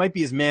him. It might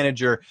be his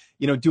manager,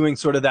 doing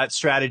sort of that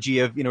strategy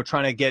of,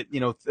 trying to get,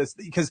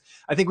 because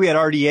I think we had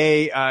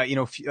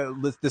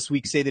RDA, this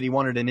week say that he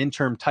wanted an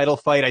interim title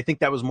fight. I think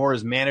that was more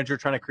his manager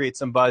trying to create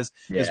some buzz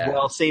as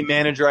well. Same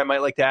manager, I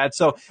might like to add.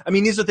 So, I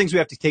mean, these are things we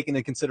have to take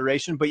into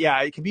consideration. But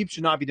yeah, Khabib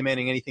should not be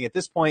demanding anything at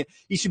this point.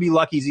 He should be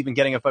lucky he's even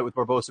getting a fight with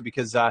Barboza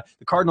because the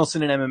cardinal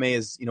sin in MMA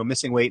is,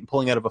 missing weight and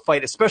pulling out of a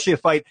fight, especially a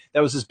fight that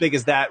was as big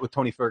as that with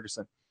Tony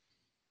Ferguson.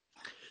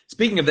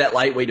 Speaking of that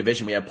lightweight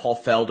division, we have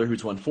Paul Felder,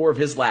 who's won 4 of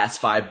his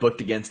last 5, booked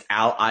against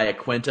Al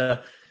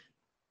Iaquinta.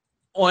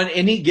 On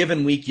any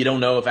given week, you don't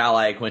know if Al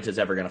Iaquinta is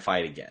ever going to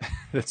fight again.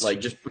 It's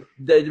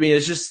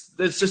just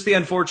the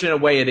unfortunate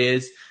way it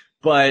is.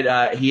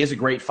 But he is a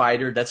great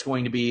fighter. That's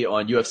going to be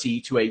on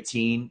UFC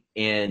 218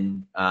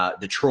 in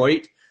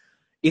Detroit.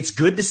 It's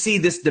good to see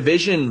this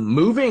division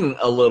moving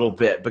a little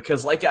bit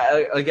because, like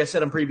I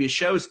said on previous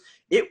shows,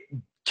 it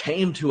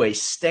came to a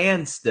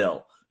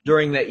standstill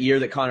during that year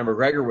that Conor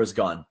McGregor was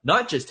gone.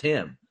 Not just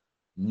him.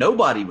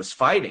 Nobody was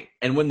fighting.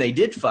 And when they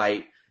did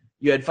fight,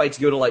 you had fights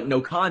go to like no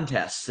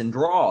contests and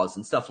draws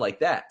and stuff like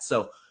that.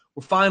 So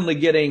we're finally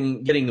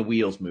getting the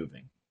wheels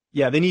moving.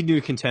 Yeah, they need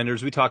new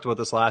contenders. We talked about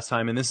this last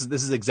time, and this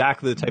is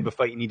exactly the type of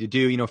fight you need to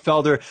do.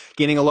 Felder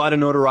gaining a lot of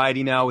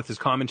notoriety now with his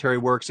commentary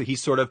work, so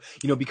he's sort of,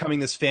 becoming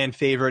this fan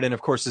favorite, and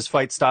of course his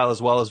fight style as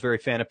well is very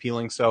fan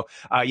appealing. So,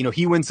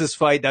 he wins this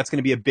fight. That's going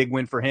to be a big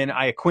win for him.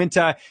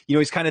 Iaquinta,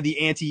 he's kind of the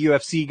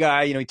anti-UFC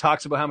guy. He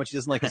talks about how much he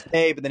doesn't like his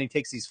pay, but then he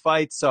takes these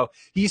fights. So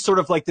he's sort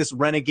of like this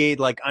renegade,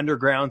 like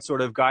underground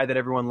sort of guy that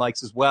everyone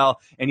likes as well,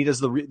 and he does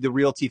the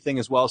realty thing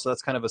as well. So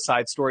that's kind of a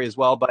side story as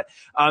well. But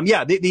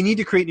they need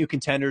to create new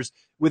contenders.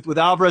 With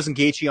Alvarez and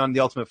Gaethje on The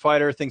Ultimate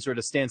Fighter, things are at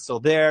a standstill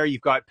there. You've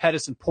got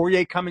Pettis and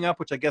Poirier coming up,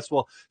 which I guess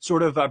will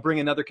sort of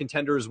bring another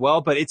contender as well.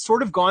 But it's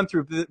sort of gone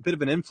through a bit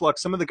of an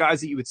influx. Some of the guys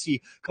that you would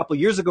see a couple of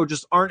years ago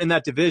just aren't in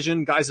that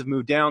division. Guys have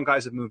moved down.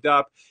 Guys have moved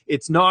up.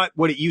 It's not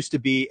what it used to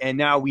be, and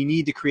now we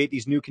need to create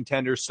these new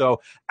contenders. So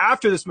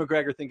after this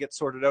McGregor thing gets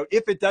sorted out,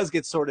 if it does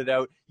get sorted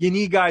out, you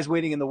need guys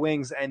waiting in the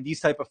wings, and these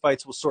type of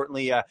fights will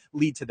certainly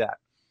lead to that.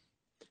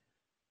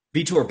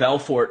 Vitor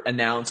Belfort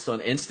announced on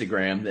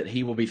Instagram that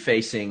he will be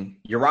facing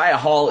Uriah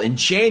Hall in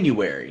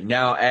January.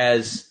 Now,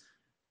 as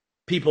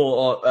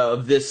people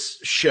of this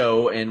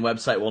show and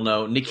website will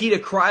know, Nikita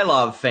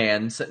Krylov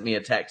fan sent me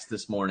a text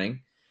this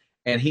morning,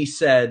 and he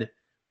said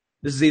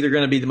this is either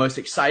going to be the most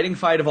exciting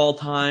fight of all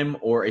time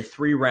or a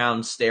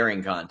 3-round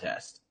staring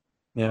contest.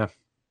 Yeah.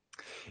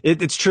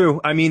 It's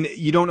true. I mean,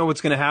 you don't know what's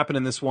going to happen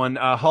in this one.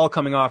 Hall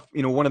coming off,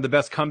 one of the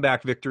best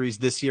comeback victories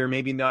this year,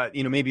 maybe not,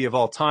 maybe of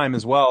all time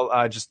as well.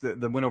 Just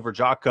the win over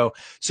Jocko.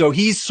 So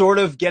he's sort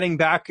of getting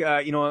back,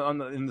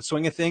 in the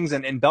swing of things.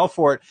 And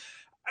Belfort,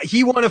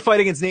 he won a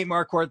fight against Nate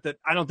Marquardt that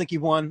I don't think he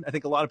won. I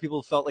think a lot of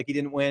people felt like he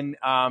didn't win.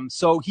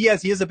 So he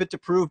has a bit to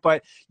prove.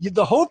 But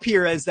the hope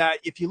here is that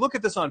if you look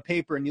at this on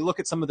paper and you look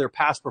at some of their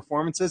past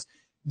performances,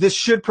 this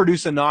should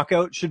produce a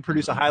knockout, should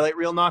produce a highlight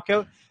reel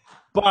knockout.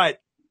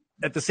 But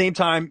at the same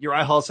time,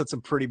 Uriah Hall's had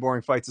some pretty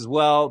boring fights as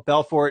well.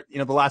 Belfort,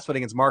 the last fight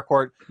against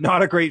Marquardt,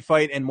 not a great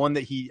fight, and one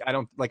that I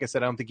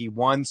don't think he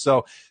won.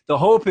 So the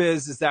hope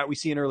is that we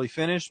see an early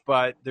finish,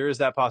 but there is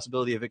that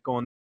possibility of it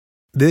going.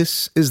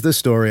 This is the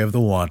story of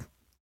the one.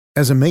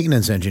 As a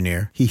maintenance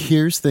engineer, he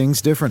hears things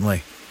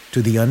differently.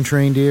 To the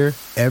untrained ear,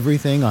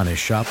 everything on his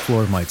shop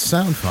floor might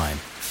sound fine,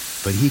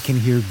 but he can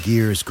hear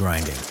gears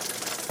grinding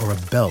or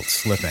a belt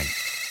slipping.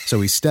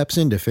 So he steps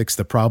in to fix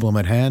the problem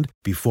at hand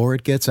before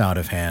it gets out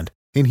of hand.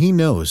 And he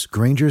knows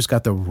Grainger's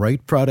got the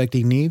right product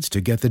he needs to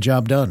get the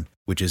job done,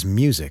 which is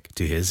music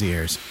to his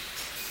ears.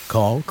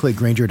 Call, click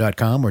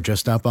Grainger.com, or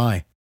just stop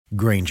by.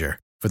 Grainger,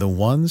 for the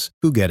ones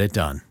who get it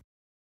done.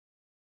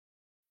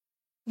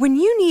 When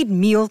you need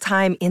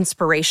mealtime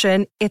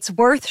inspiration, it's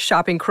worth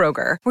shopping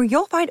Kroger, where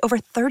you'll find over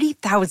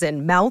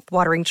 30,000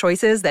 mouth-watering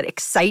choices that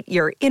excite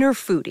your inner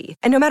foodie.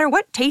 And no matter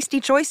what tasty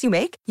choice you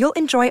make, you'll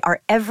enjoy our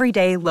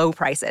everyday low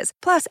prices,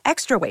 plus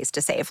extra ways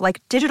to save,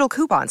 like digital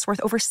coupons worth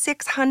over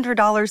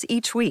 $600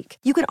 each week.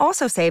 You can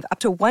also save up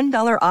to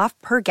 $1 off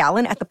per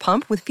gallon at the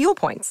pump with fuel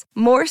points.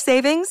 More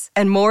savings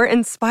and more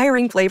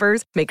inspiring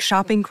flavors make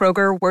shopping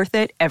Kroger worth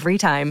it every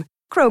time.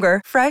 Kroger,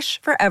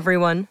 fresh for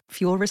everyone.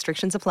 Fuel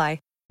restrictions apply.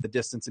 the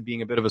distance and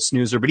being a bit of a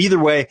snoozer. But either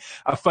way,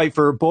 a fight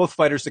for both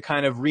fighters to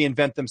kind of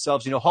reinvent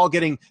themselves. Hall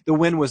getting the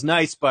win was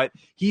nice, but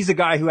he's a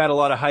guy who had a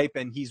lot of hype,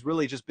 and he's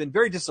really just been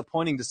very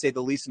disappointing, to say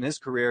the least, in his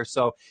career.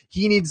 So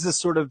he needs this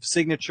sort of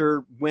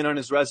signature win on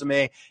his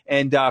resume.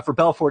 And for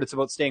Belfort, it's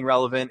about staying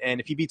relevant. And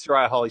if he beats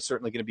Uriah Hall, he's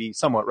certainly going to be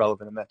somewhat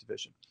relevant in that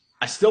division.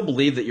 I still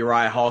believe that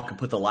Uriah Hall can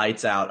put the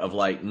lights out of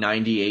like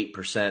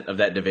 98% of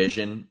that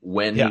division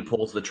when he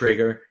pulls the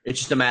trigger. It's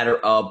just a matter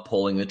of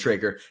pulling the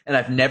trigger. And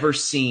I've never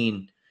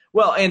seen,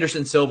 well,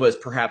 Anderson Silva is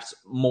perhaps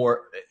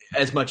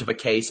as much of a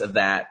case of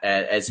that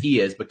as he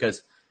is,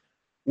 because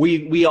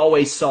we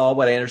always saw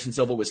what Anderson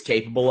Silva was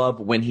capable of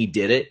when he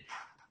did it,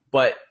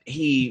 but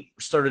he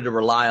started to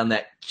rely on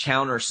that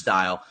counter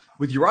style.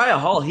 With Uriah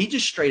Hall, he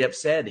just straight up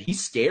said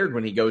he's scared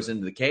when he goes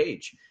into the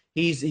cage.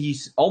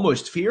 He's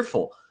almost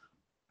fearful.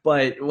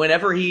 But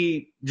whenever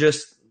he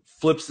just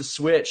flips the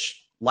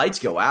switch, lights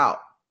go out.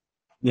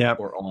 Yeah.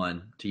 Or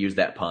on, to use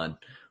that pun.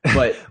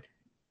 But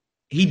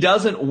he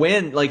doesn't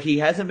win. Like, he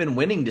hasn't been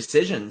winning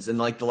decisions in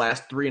like the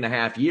last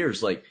 3.5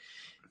 years. Like,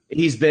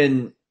 he's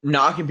been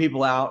knocking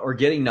people out or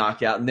getting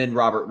knocked out, and then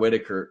Robert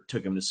Whitaker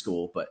took him to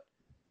school. But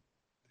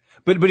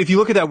if you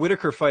look at that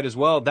Whitaker fight as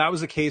well, that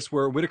was a case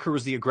where Whitaker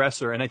was the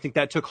aggressor, and I think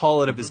that took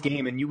Hall out of his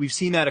game. And we've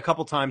seen that a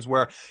couple times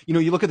where,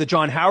 you look at the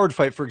John Howard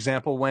fight, for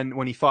example,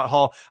 when he fought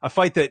Hall, a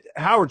fight that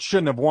Howard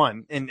shouldn't have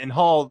won. And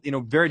Hall,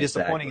 very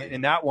disappointing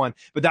in that one.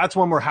 But that's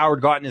one where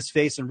Howard got in his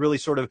face and really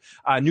sort of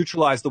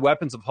neutralized the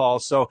weapons of Hall.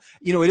 So,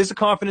 it is a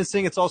confidence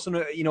thing. It's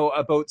also,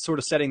 about sort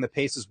of setting the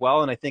pace as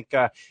well. And I think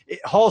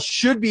Hall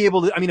should be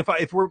able to,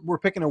 if we're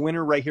picking a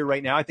winner right here,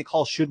 right now, I think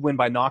Hall should win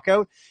by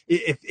knockout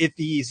if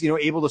he's,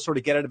 able to sort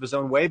of get out of his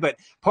own way. But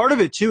part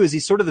of it too is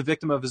he's sort of the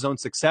victim of his own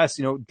success.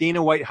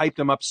 Dana White hyped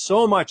him up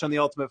so much on The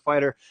Ultimate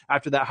Fighter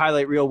after that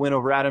highlight reel win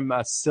over Adam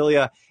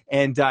Sicilia,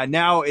 and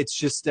now it's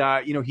just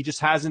he just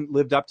hasn't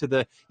lived up to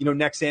the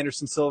next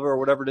Anderson Silva or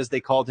whatever it is they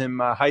called him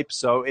hype.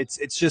 So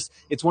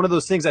it's one of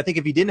those things. I think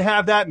if he didn't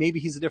have that, maybe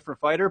he's a different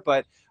fighter.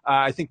 But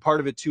I think part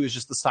of it too is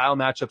just the style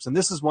matchups, and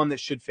this is one that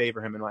should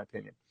favor him in my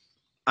opinion.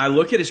 I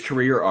look at his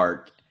career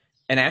arc,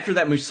 and after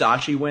that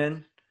Musashi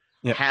win,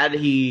 had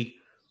he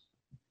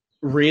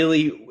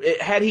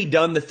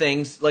done the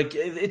things like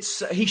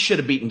he should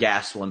have beaten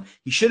Gastelum,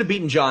 he should have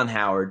beaten John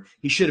Howard,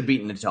 he should have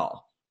beaten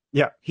Natal.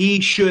 Yeah, he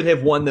should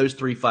have won those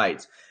 3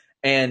 fights.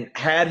 And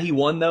had he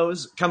won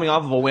those, coming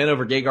off of a win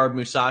over Gegard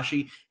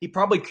Musashi, he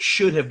probably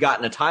should have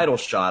gotten a title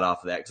shot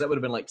off of that, because that would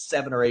have been like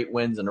 7 or 8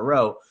 wins in a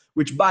row,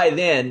 which by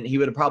then he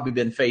would have probably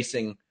been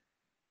facing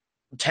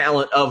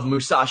talent of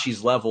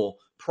Musashi's level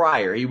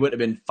prior. He would have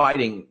been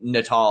fighting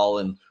Natal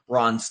and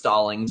Ron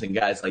Stallings and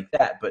guys like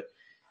that. But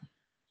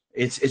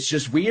it's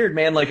just weird,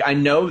 man. Like, I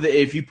know that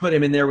if you put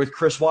him in there with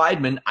Chris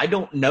Weidman, I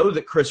don't know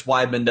that Chris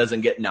Weidman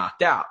doesn't get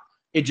knocked out.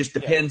 It just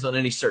depends on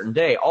any certain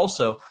day.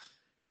 Also,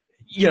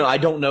 I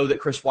don't know that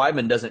Chris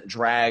Weidman doesn't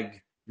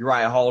drag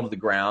Uriah Hall to the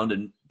ground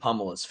and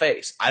pummel his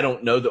face. I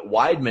don't know that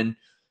Weidman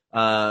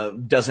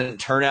doesn't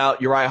turn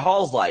out Uriah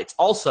Hall's lights.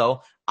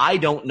 Also, I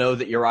don't know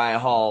that Uriah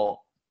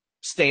Hall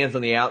stands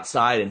on the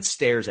outside and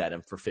stares at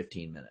him for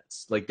 15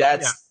 minutes. Like,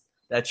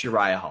 that's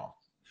Uriah Hall.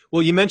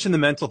 Well, you mentioned the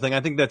mental thing.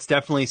 I think that's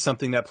definitely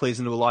something that plays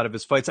into a lot of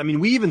his fights.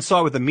 We even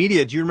saw with the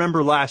media. Do you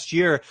remember last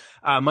year,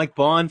 Mike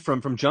Bond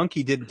from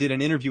Junkie did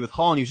an interview with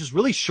Hall, and he was just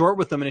really short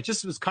with him, and it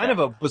just was kind of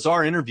a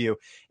bizarre interview.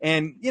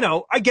 And,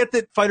 I get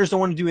that fighters don't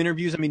want to do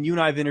interviews. You and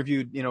I have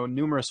interviewed,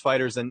 numerous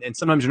fighters, and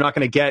sometimes you're not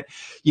going to get,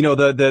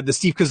 the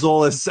Steve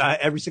Cazzolas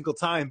every single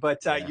time,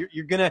 but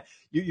you're going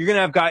to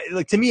have guys,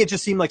 like, to me, it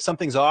just seemed like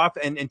something's off.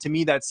 And to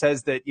me, that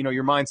says that,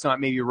 your mind's not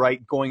maybe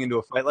right going into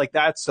a fight like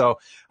that. So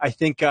I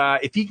think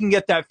if he can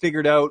get that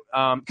figured out,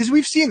 because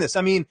we've seen this.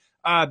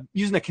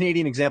 Using a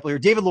Canadian example here,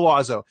 David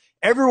Loiseau.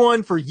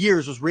 Everyone for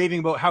years was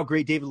raving about how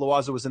great David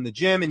Loiseau was in the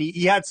gym, and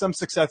he had some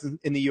success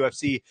in the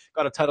UFC,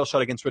 got a title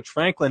shot against Rich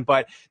Franklin.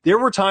 But there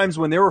were times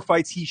when there were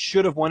fights he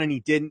should have won and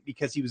he didn't,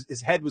 because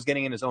his head was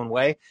getting in his own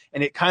way.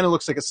 And it kind of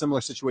looks like a similar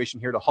situation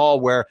here to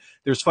Hall, where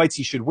there's fights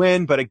he should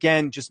win, but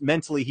again, just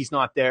mentally he's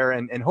not there,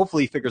 and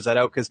hopefully he figures that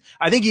out, because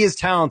I think he is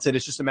talented.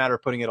 It's just a matter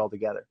of putting it all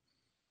together.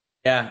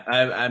 Yeah,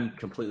 I'm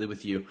completely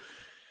with you.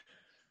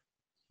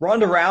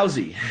 Ronda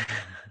Rousey.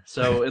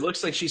 So it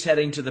looks like she's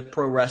heading to the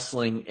pro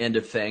wrestling end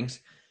of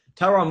things.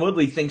 Tyron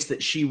Woodley thinks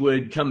that she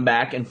would come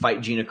back and fight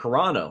Gina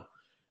Carano.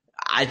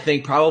 I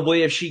think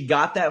probably if she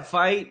got that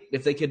fight,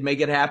 if they could make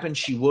it happen,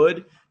 she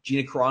would.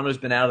 Gina Carano's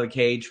been out of the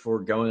cage for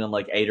going on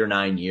like 8 or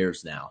 9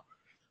 years now.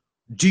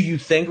 Do you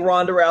think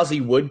Ronda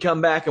Rousey would come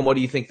back, and what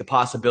do you think the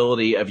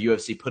possibility of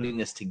UFC putting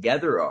this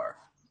together are?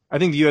 I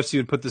think the UFC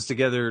would put this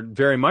together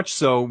very much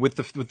so with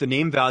the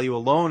name value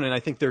alone, and I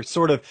think they're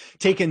sort of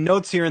taking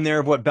notes here and there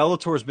of what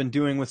Bellator's been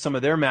doing with some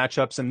of their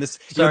matchups. And this,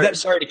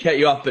 sorry to cut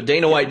you off, but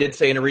Dana White did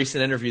say in a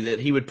recent interview that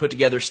he would put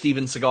together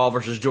Steven Seagal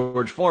versus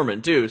George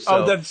Foreman too.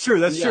 So, that's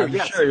true. That's true. I'm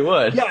yes. sure he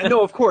would. Yeah,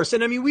 no, of course.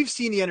 And we've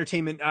seen the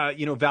entertainment,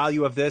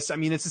 value of this.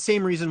 It's the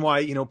same reason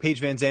why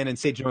Paige Van Zandt and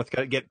Sage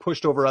Northcutt get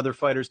pushed over other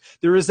fighters.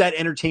 There is that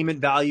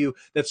entertainment value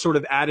that's sort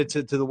of added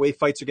to the way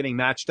fights are getting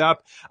matched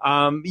up.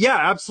 Yeah,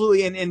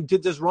 absolutely. And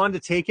does Ronda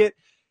take it?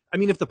 I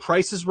mean, if the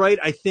price is right,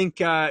 I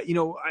think,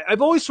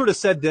 I've always sort of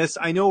said this.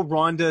 I know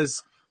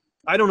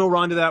I don't know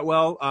Ronda that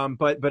well,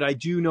 but I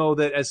do know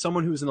that as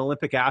someone who's an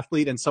Olympic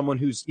athlete and someone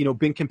who's,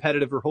 been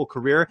competitive her whole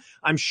career,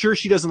 I'm sure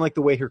she doesn't like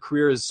the way her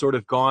career has sort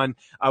of gone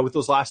with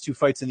those last 2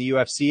 fights in the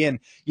UFC. And,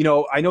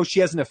 I know she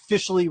hasn't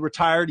officially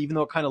retired, even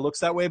though it kind of looks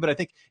that way. But I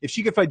think if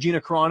she could fight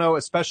Gina Carano,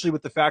 especially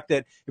with the fact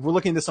that if we're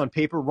looking at this on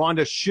paper,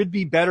 Ronda should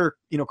be better,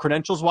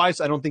 credentials wise.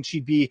 I don't think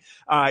she'd be,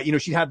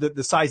 she'd have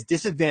the size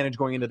disadvantage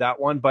going into that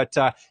one. But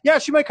yeah,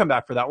 she might come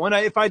back for that one.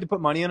 If I had to put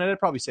money on it, I'd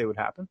probably say it would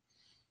happen.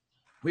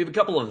 We have a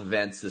couple of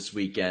events this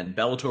weekend.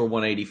 Bellator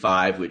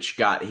 185, which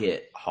got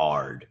hit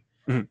hard.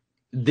 Mm-hmm.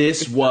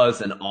 This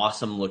was an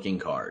awesome-looking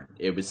card.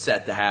 It was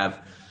set to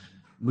have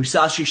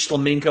Musashi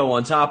Shlemenko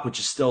on top, which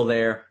is still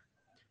there,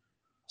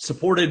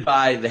 supported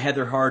by the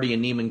Heather Hardy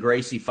and Neiman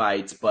Gracie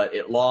fights, but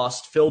it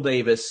lost Phil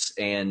Davis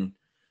and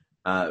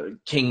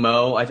King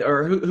Mo.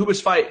 Who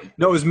was fighting?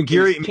 No, it was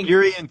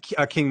McGeary and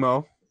King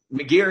Mo.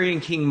 McGeary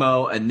and King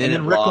Mo, and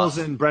then Rickles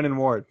and Brennan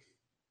Ward.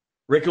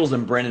 Rickles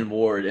and Brennan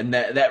Ward, and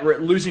that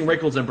losing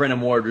Rickles and Brennan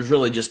Ward was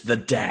really just the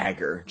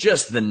dagger,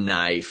 just the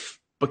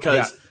knife.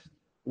 Because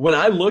when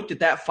I looked at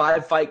that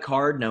 5-fight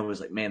card, and I was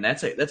like, man,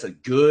 that's a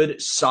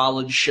good,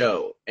 solid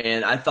show.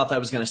 And I thought that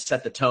was going to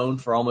set the tone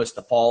for almost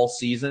the fall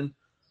season.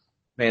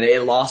 Man,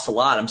 it lost a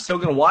lot. I'm still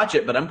going to watch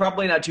it, but I'm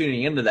probably not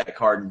tuning into that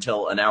card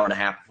until an hour and a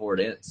half before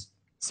it ends.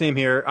 Same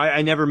here.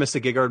 I never miss a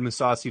Gegard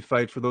Mousasi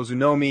fight. For those who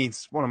know me,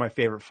 it's one of my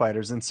favorite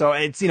fighters. And so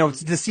it's,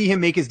 to see him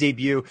make his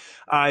debut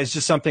is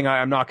just something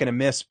I'm not going to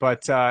miss.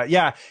 But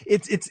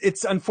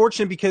it's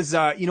unfortunate because,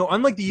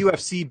 unlike the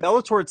UFC,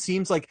 Bellator, it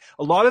seems like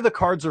a lot of the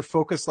cards are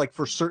focused like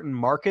for certain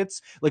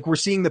markets. Like we're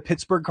seeing the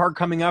Pittsburgh card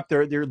coming up.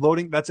 They're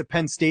loading, that's at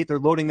Penn State. They're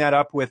loading that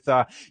up with,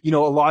 a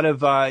lot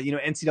of,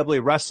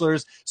 NCAA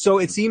wrestlers. So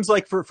it seems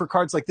like for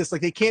cards like this, like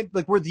they can't,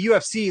 like where the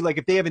UFC, like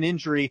if they have an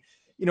injury,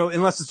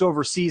 unless it's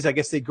overseas, I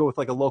guess they'd go with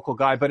like a local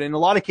guy. But in a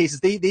lot of cases,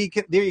 they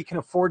can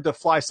afford to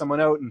fly someone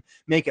out and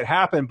make it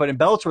happen. But in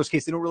Bellator's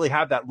case, they don't really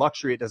have that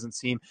luxury. It doesn't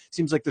seem.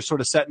 Seems like they're sort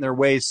of set in their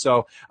ways.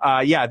 So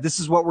this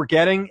is what we're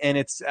getting, and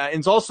it's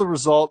also a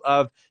result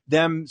of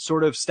them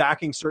sort of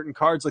stacking certain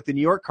cards, like the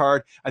New York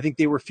card. I think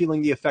they were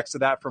feeling the effects of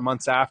that for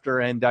months after,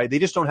 and they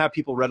just don't have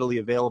people readily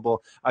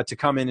available to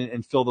come in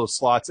and fill those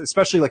slots,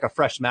 especially like a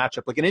fresh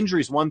matchup. Like an injury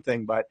is one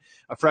thing, but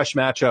a fresh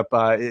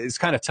matchup is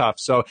kind of tough.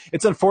 So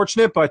it's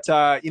unfortunate, but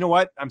you know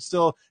what? I'm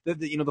still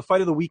the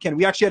fight of the weekend.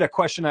 We actually had a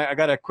question. I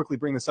got to quickly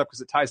bring this up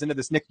because it ties into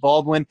this. Nick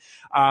Baldwin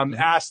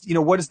asked,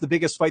 what is the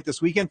biggest fight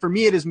this weekend? For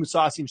me, it is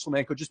Mousasi and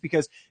Shlemenko, just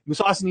because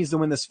Mousasi needs to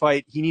win this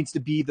fight. He needs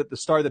to be the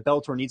star that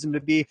Bellator needs him to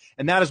be,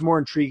 and that is more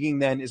intriguing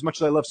than, as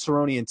much as I love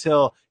Cerrone and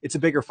Till, it's a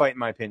bigger fight in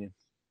my opinion.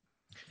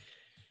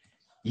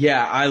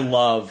 Yeah, I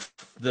love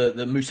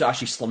the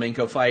Musashi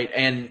Shlemenko fight,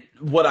 and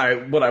what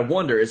I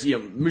wonder is,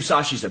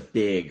 Musashi's a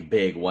big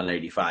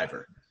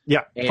 185er.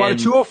 Yeah, he fought at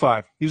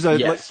 205. He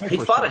was he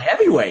fought at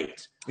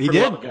heavyweight. He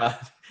did,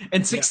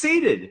 and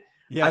succeeded.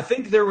 Yeah, I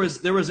think there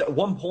was at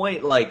one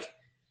point like,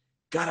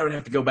 God, I would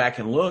have to go back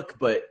and look,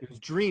 but it was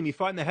Dream. He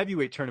fought in the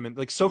heavyweight tournament.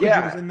 Like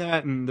Sokoji was in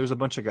that, and there's a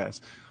bunch of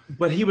guys.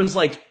 But he was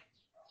like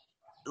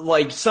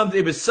something.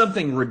 It was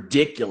something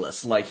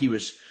ridiculous. Like he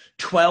was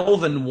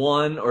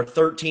 12-1 or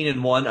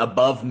 13-1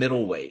 above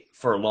middleweight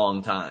for a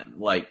long time.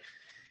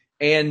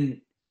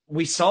 And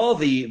we saw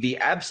the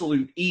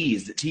absolute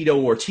ease that Tito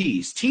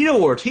Ortiz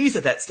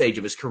at that stage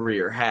of his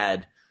career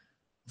had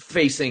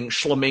facing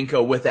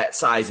Shlemenko with that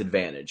size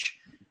advantage.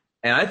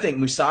 And I think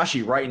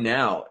Musashi right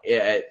now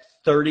at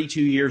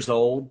 32 years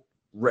old,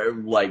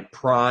 like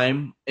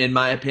prime, in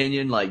my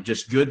opinion, like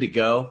just good to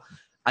go.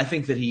 I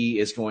think that he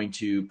is going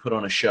to put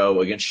on a show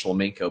against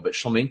Shlemenko, but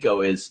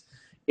Shlemenko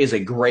is a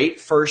great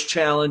first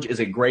challenge, is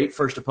a great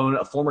first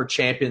opponent, a former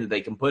champion that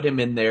they can put him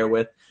in there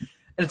with.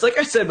 And it's like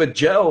I said with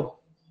Joe,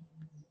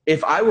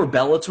 if I were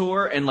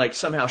Bellator and like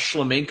somehow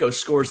Shlemenko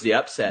scores the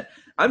upset,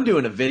 I'm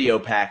doing a video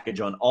package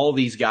on all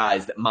these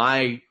guys that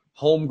my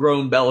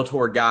homegrown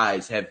Bellator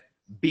guys have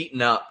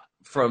beaten up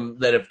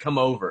that have come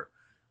over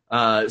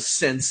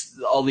since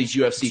all these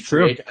UFC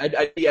created.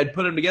 I'd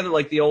put them together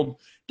like the old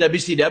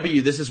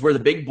WCW, This Is Where the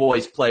Big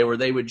Boys Play, where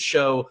they would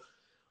show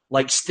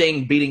like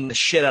Sting beating the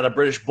shit out of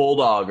British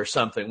Bulldog or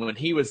something when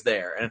he was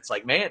there. And it's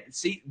like, man,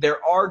 see,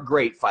 there are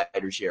great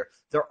fighters here.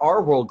 There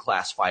are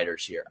world-class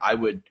fighters here. I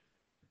would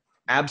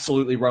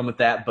absolutely run with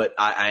that, but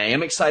I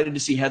am excited to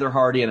see Heather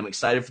Hardy, and I'm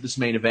excited for this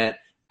main event,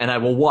 and I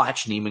will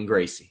watch Neiman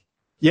Gracie.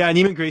 Yeah,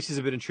 Neiman Gracie's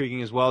a bit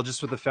intriguing as well,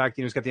 just with the fact,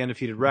 he's got the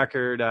undefeated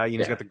record,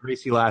 he's got the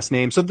Gracie last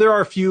name. So there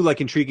are a few, like,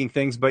 intriguing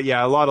things, but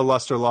yeah, a lot of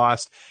luster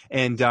lost.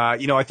 And, I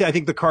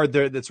think the card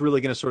there that's really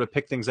going to sort of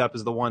pick things up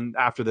is the one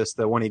after this,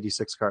 the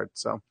 186 card,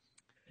 so.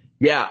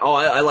 Yeah,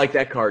 I like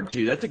that card,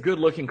 too. That's a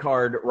good-looking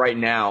card right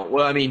now.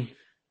 Well, I mean,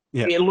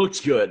 it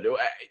looks good.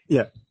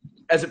 Yeah.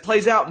 As it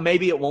plays out,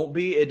 maybe it won't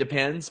be. It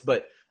depends,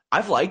 but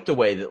I've liked the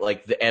way that,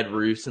 like, the Ed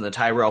Roos and the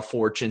Tyrell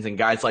Fortunes and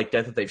guys like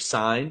that they've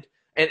signed,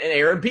 and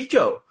Aaron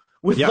Pico,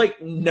 with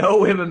like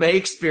no MMA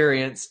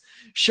experience,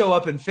 show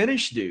up and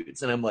finish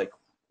dudes. And I'm like,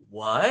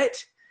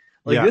 what?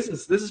 Like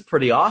this is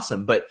pretty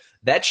awesome. But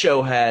that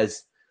show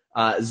has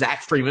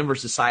Zach Freeman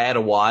versus Syed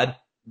Awad.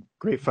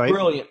 Great fight.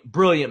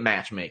 Brilliant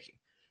matchmaking.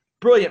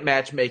 Brilliant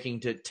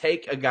matchmaking to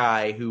take a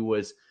guy who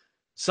was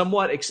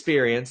somewhat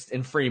experienced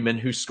in Freeman,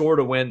 who scored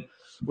a win,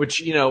 which,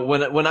 you know,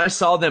 when I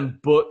saw them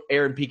book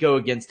Aaron Pico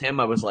against him,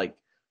 I was like,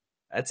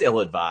 that's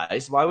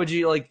ill-advised. Why would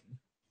you, like,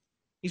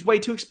 he's way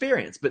too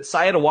experienced. But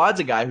Syed Awad's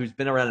a guy who's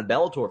been around in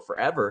Bellator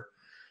forever,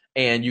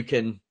 and you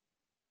can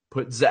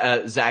put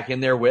Zach in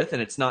there with,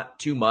 and it's not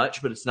too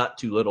much, but it's not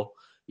too little.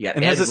 Yeah,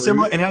 and has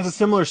a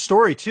similar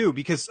story too,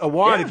 because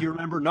Awad, if you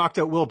remember, knocked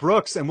out Will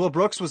Brooks, and Will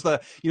Brooks was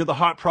the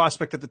hot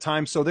prospect at the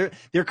time. So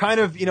they're kind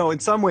of, you know, in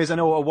some ways, I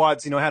know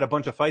Awad's, you know, had a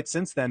bunch of fights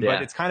since then,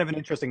 but it's kind of an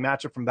interesting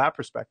matchup from that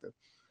perspective.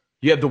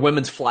 You have the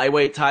women's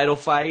flyweight title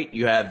fight.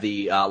 You have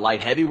the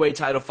light heavyweight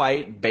title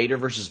fight, Bader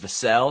versus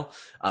Vassell.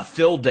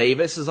 Phil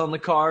Davis is on the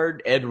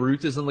card. Ed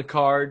Ruth is on the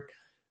card.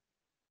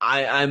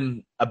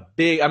 I'm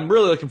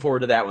really looking forward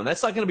to that one.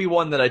 That's not going to be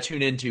one that I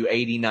tune into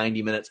 80,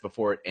 90 minutes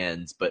before it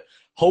ends, but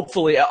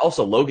hopefully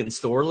also Logan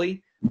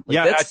Storley.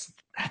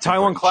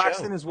 Taiwan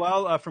Claxton as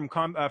well, from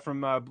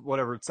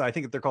whatever it's, I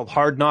think they're called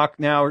Hard Knock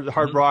now, or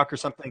Hard Rock or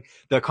something,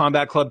 the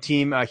Combat Club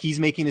team. He's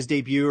making his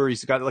debut, or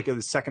he's got like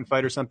a second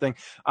fight or something.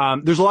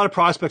 There's a lot of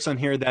prospects on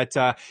here that,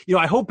 you know,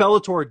 I hope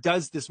Bellator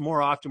does this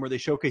more often, where they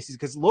showcase these,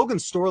 because Logan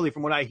Storley,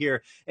 from what I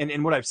hear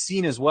and what I've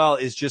seen as well,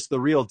 is just the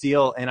real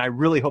deal. And I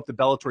really hope that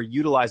Bellator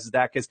utilizes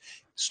that, because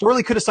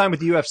Storley could have signed with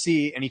the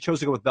UFC and he chose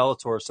to go with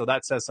Bellator. So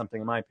that says something,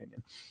 in my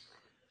opinion.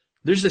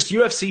 There's this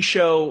UFC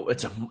show.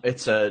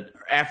 It's a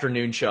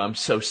afternoon show. I'm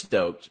so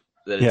stoked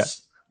that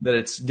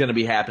it's going to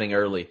be happening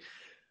early.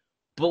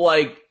 But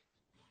like,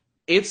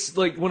 it's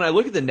like when I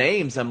look at the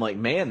names, I'm like,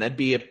 man, that'd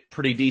be a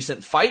pretty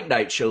decent fight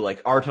night show.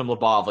 Like Artem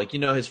Lobov, like, you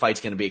know, his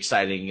fight's going to be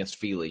exciting against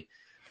Feely.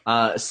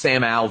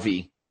 Sam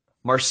Alvey,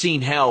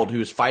 Marcin Held,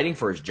 who's fighting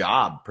for his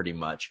job pretty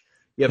much.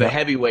 You have a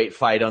heavyweight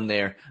fight on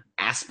there.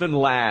 Aspen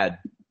Ladd,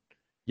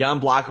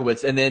 Jan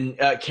Blachowicz, and then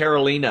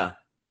Carolina,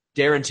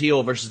 Darren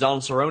Till versus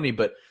Donald Cerrone.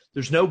 But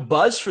there's no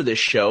buzz for this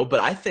show, but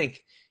I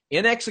think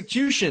in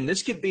execution,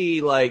 this could be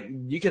like,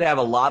 you could have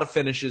a lot of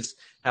finishes,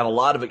 have a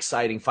lot of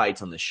exciting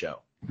fights on this show.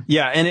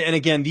 Yeah, and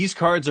again, these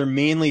cards are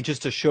mainly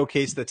just to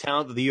showcase the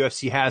talent that the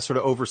UFC has sort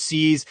of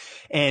overseas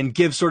and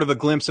give sort of a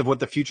glimpse of what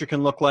the future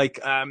can look like.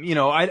 You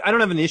know, I don't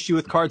have an issue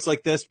with cards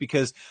like this,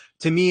 because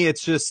to me,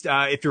 it's just,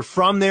 if you're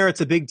from there,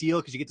 it's a big deal,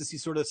 because you get to see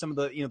sort of some of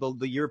the, you know,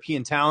 the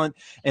European talent.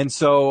 And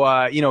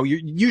so, you know,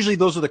 usually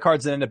those are the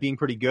cards that end up being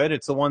pretty good.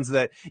 It's the ones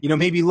that, you know,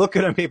 maybe look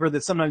good on paper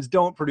that sometimes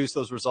don't produce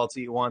those results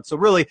that you want. So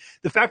really,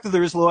 the fact that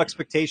there is low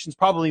expectations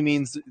probably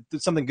means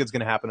that something good's going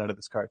to happen out of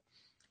this card.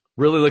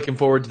 Really looking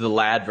forward to the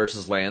Ladd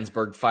versus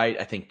Landsberg fight.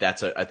 I think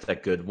that's a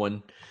good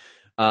one.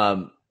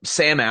 Sam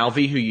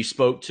Alvey, who you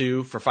spoke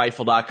to for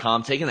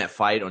Fightful.com, taking that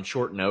fight on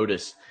short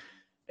notice.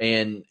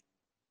 And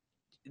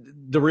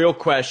the real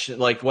question,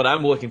 like what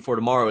I'm looking for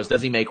tomorrow, is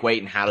does he make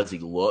weight, and how does he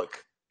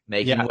look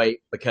making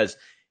weight? Because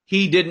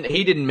he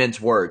didn't mince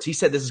words. He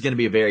said this is going to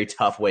be a very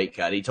tough weight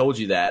cut. He told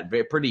you that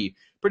pretty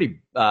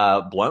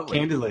bluntly.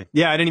 Candidly.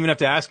 Yeah, I didn't even have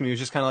to ask him. He was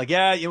just kind of like,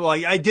 yeah, well,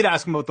 I did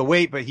ask him about the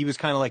weight, but he was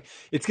kind of like,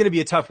 it's going to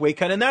be a tough weight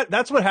cut. And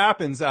that's what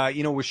happens,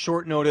 you know, with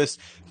short notice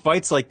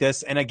fights like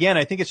this. And again,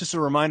 I think it's just a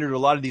reminder to a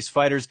lot of these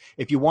fighters,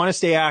 if you want to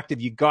stay active,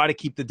 you got to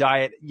keep the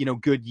diet, you know,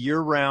 good year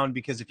round,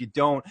 because if you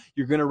don't,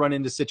 you're going to run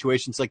into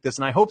situations like this.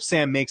 And I hope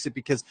Sam makes it,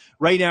 because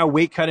right now,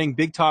 weight cutting,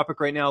 big topic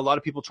right now, a lot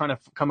of people trying to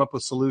come up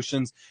with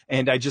solutions.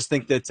 And I just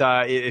think that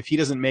if he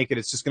doesn't make it,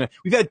 it's just going to,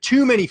 we've had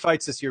too many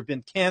fights this year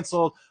been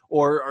canceled,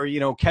 or you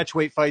know, catch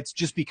weight fights,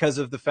 just because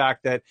of the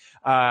fact that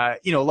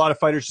you know, a lot of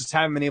fighters just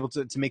haven't been able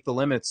to make the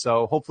limits.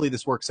 So hopefully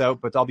this works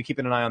out, but I'll be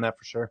keeping an eye on that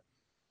for sure.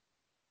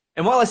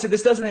 And while I said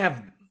this doesn't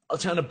have a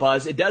ton of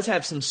buzz, it does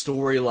have some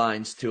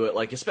storylines to it,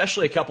 like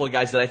especially a couple of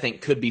guys that I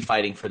think could be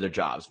fighting for their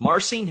jobs.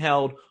 Marcin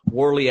Held,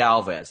 Warlley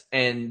Alves.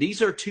 And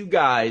these are two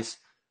guys,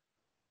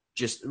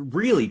 just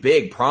really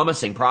big,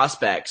 promising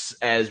prospects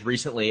as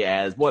recently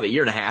as, a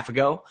year and a half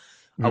ago.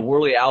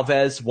 Warlley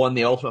Alves won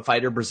the Ultimate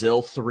Fighter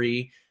Brazil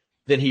 3.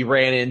 Then he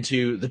ran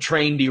into the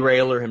train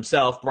derailer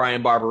himself,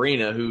 Brian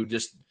Barberena, who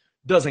just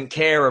doesn't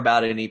care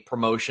about any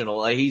promotional.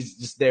 Like, he's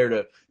just there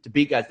to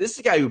beat guys. This is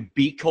a guy who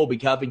beat Colby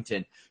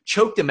Covington,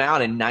 choked him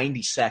out in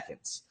 90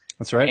 seconds.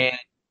 That's right. And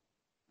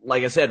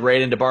like I said,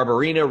 ran into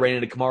Barberena, ran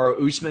into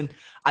Kamaru Usman.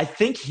 I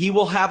think he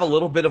will have a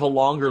little bit of a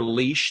longer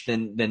leash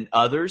than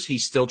others.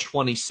 He's still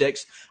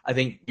 26. I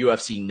think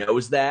UFC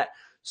knows that.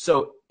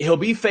 So he'll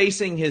be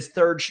facing his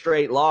third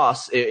straight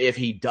loss if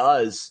he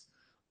does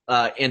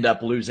end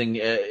up losing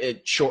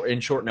in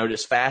short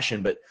notice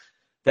fashion. But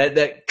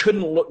that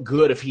couldn't look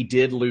good if he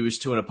did lose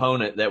to an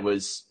opponent that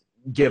was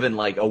given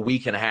like a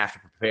week and a half to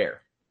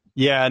prepare.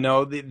 Yeah,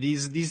 no,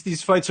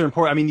 these fights are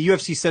important. I mean, the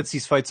UFC sets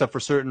these fights up for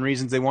certain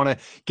reasons. They want to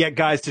get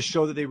guys to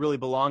show that they really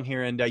belong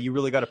here, and you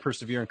really got to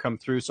persevere and come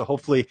through. So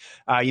hopefully,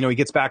 he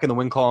gets back in the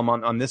win column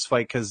on this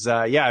fight, because,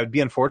 it would be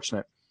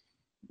unfortunate.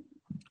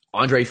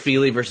 Andre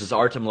Fili versus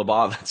Artem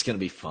Lobov. That's going to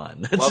be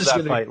fun. Love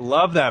that fight.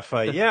 Love that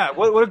fight. Yeah.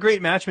 What a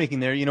great matchmaking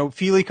there. You know,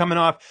 Fili coming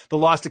off the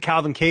loss to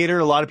Calvin Kattar.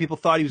 A lot of people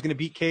thought he was going to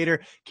beat Kattar.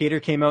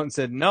 Kattar came out and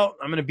said, no,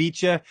 I'm going to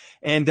beat you.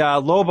 And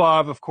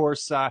Lobov, of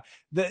course,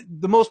 the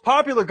most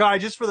popular guy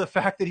just for the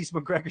fact that he's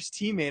McGregor's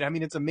teammate. I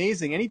mean, it's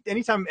amazing.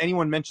 Anytime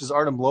anyone mentions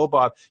Artem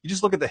Lobov, you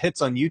just look at the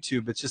hits on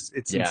YouTube. It's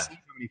insane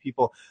how many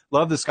people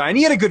love this guy. And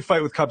he had a good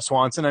fight with Cub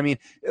Swanson. I mean,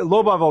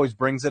 Lobov always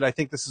brings it. I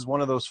think this is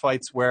one of those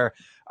fights where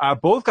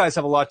both guys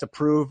have a lot to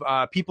prove.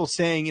 People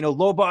saying, you know,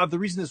 Lobov, the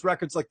reason his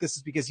record's like this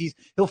is because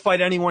he'll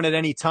fight anyone at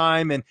any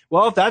time. And,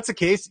 well, if that's the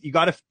case, you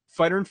got a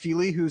fighter in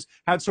Fili who's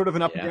had sort of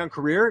an up-and-down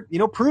career. You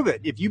know, prove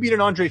it. If you beat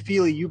an Andre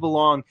Fili, you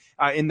belong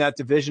in that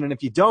division. And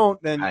if you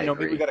don't, then,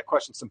 maybe we got to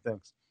question some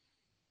things.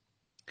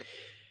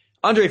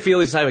 Andre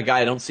Fili's the type of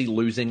guy I don't see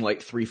losing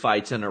like 3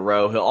 fights in a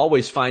row. He'll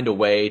always find a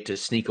way to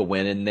sneak a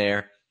win in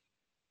there.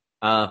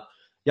 Jan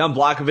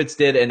Blachowicz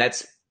did, and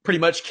that's pretty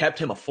much kept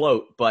him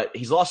afloat, but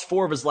he's lost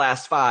 4 of his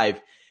last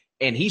 5,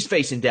 and he's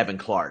facing Devin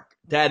Clark.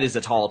 That is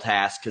a tall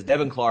task because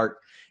Devin Clark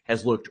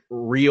has looked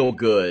real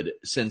good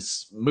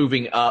since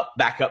moving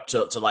back up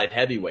to light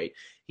heavyweight.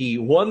 He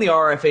won the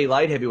RFA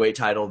light heavyweight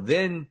title,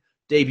 then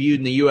debuted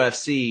in the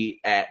UFC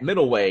at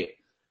middleweight,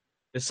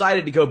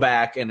 decided to go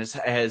back and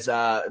has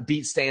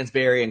beat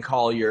Stansberry and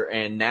Collier,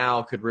 and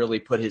now could really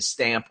put his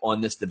stamp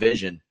on this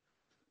division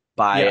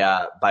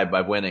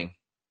by winning.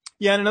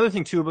 Yeah, and another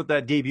thing, too, about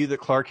that debut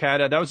that Clark had,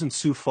 that was in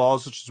Sioux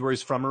Falls, which is where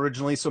he's from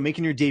originally. So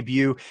making your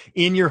debut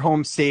in your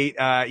home state,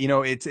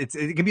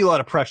 it can be a lot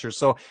of pressure.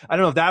 So I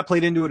don't know if that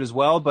played into it as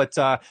well. But,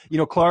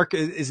 Clark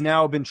is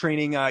now been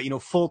training,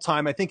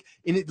 full-time. I think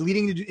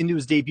leading into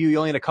his debut, he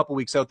only had a couple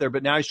weeks out there,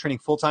 but now he's training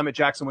full-time at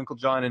Jackson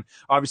Winklejohn. And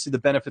obviously the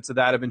benefits of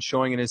that have been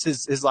showing in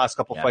his last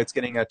couple fights,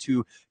 getting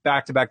 2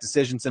 back-to-back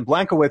decisions. And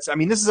Blachowicz, I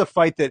mean, this is a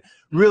fight that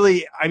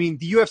really, I mean,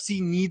 the UFC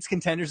needs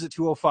contenders at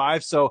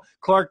 205. So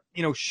Clark,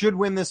 should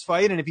win this fight.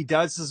 And if he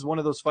does, this is one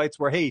of those fights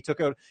where, hey, he took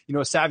out,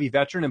 a savvy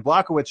veteran. And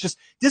Blachowicz, just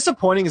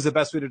disappointing is the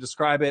best way to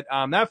describe it.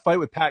 That fight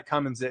with Pat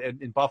Cummins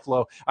in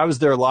Buffalo, I was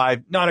there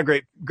live. Not a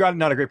great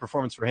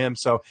performance for him.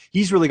 So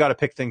he's really got to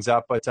pick things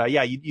up. But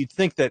you'd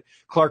think that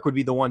Clark would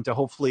be the one to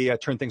hopefully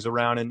turn things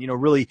around and,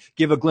 really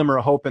give a glimmer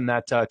of hope in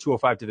that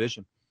 205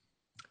 division.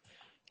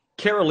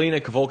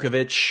 Karolina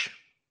Kowalkiewicz,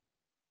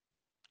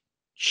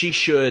 she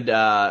should,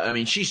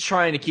 she's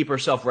trying to keep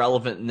herself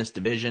relevant in this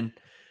division.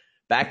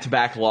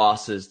 Back-to-back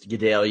losses to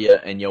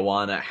Gedalia and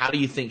Joanna. How do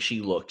you think she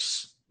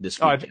looks this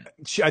weekend?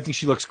 I think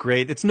she looks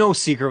great. It's no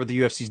secret what the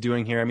UFC's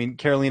doing here. I mean,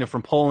 Karolina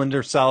from Poland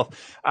herself,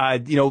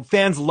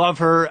 fans love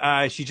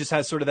her. She just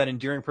has sort of that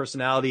endearing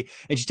personality.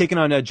 And she's taken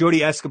on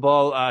Jody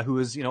Escobar, who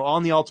is,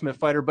 on the Ultimate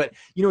Fighter. But,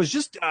 is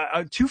just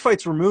 2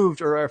 fights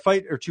removed or a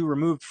fight or 2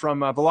 removed from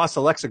the loss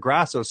of Alexa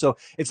Grasso. So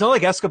it's not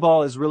like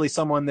Escobar is really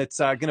someone that's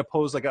going to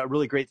pose like a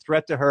really great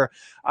threat to her.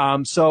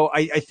 So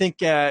I think,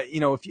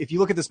 if you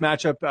look at this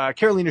matchup,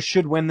 Karolina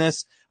should win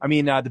this. I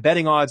mean, the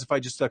betting odds, if I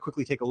just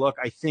quickly take a look,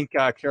 I think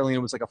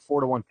Karolina was like a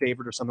 4-1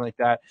 favorite or something like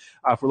that.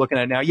 If we're looking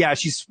at it now, yeah,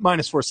 she's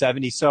minus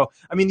 470. So,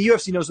 I mean, the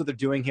UFC knows what they're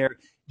doing here.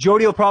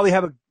 Jody will probably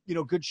have a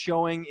good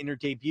showing in her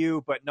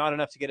debut, but not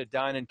enough to get it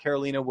done. And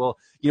Karolina will,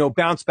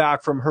 bounce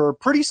back from her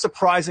pretty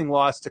surprising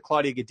loss to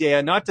Claudia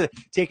Gadelha. Not to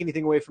take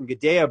anything away from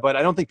Gadelha, but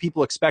I don't think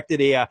people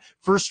expected a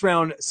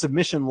first-round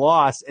submission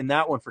loss in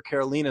that one for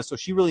Karolina. So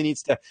she really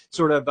needs to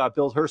sort of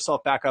build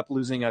herself back up,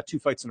 losing 2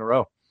 fights in a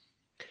row.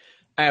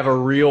 I have a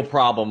real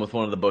problem with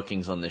one of the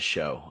bookings on this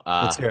show.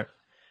 Let's hear it.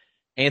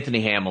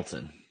 Anthony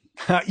Hamilton.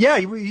 Yeah,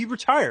 he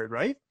retired,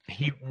 right?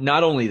 He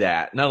not only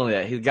that.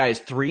 The guy is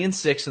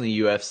 3-6 in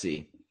the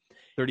UFC.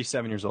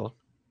 37 years old.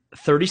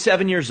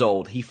 37 years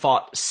old. He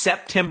fought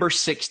September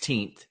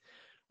 16th,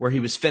 where he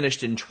was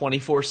finished in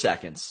 24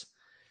 seconds.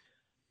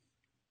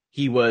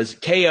 He was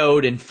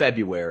KO'd in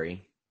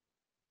February.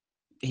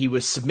 He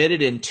was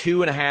submitted in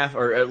 2.5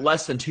 or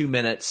less than 2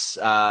 minutes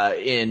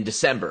in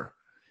December.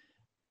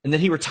 And then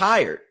he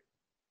retired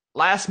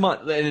last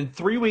month. And then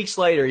 3 weeks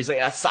later, he's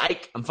like,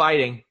 psych, I'm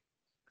fighting.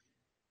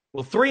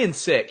 Well,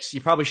 3-6,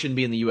 you probably shouldn't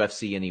be in the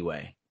UFC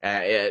anyway,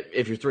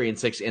 if you're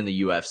 3-6 in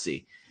the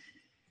UFC.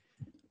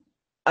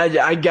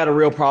 I got a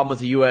real problem with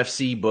the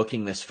UFC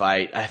booking this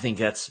fight. I think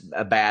that's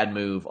a bad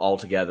move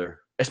altogether,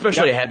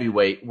 especially a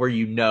heavyweight where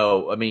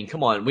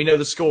come on, we know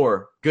the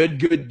score.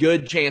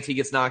 Good chance he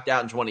gets knocked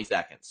out in 20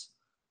 seconds.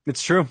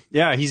 It's true.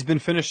 Yeah, he's been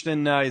finished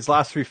in his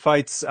last 3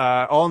 fights,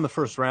 all in the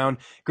first round.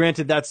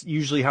 Granted, that's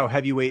usually how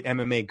heavyweight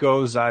MMA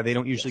goes. They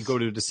don't usually go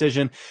to a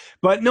decision.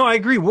 But no, I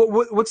agree.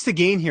 What's the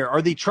gain here?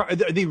 Are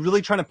they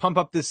really trying to pump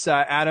up this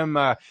Adam?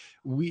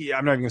 I'm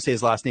not even going to say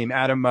his last name.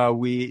 Adam.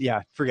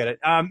 Forget it.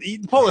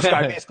 The Polish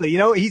guy, basically.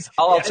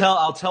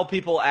 I'll tell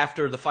people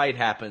after the fight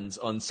happens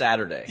on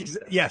Saturday.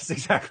 Yes,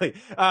 exactly.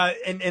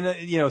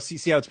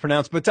 See how it's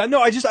pronounced. But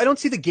no, I don't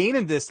see the gain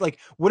in this. Like,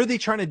 what are they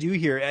trying to do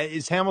here?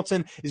 Is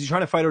he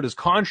trying to fight out his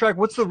contract?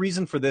 What's the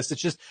reason for this?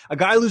 It's just a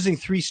guy losing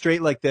 3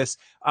 straight like this.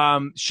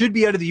 Should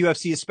be out of the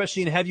UFC,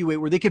 especially in heavyweight,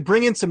 where they could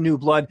bring in some new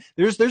blood.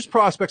 There's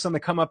prospects on the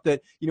come up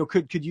that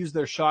could use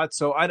their shot.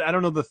 So I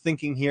don't know the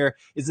thinking here.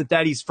 Is it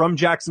that he's from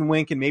Jackson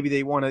wink and maybe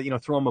they want to,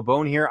 throw him a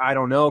bone here. I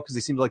don't know, because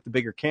they seem like the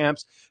bigger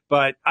camps,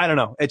 but I don't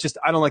know. It's just,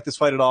 I don't like this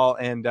fight at all.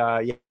 And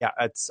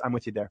I'm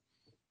with you there.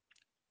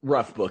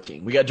 Rough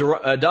booking. We got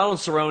Donald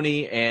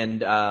Cerrone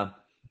and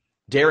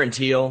Darren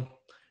Till.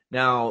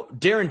 Now,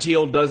 Darren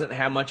Till doesn't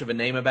have much of a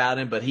name about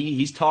him, but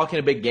he's talking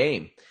a big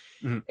game.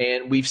 Mm-hmm.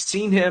 And we've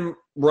seen him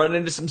run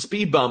into some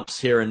speed bumps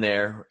here and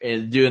there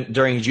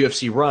during his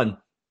UFC run.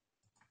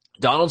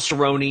 Donald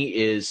Cerrone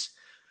is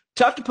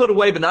tough to put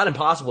away, but not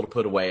impossible to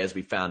put away, as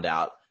we found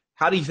out.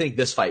 How do you think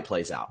this fight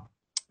plays out?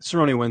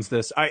 Cerrone wins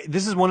this.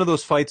 This is one of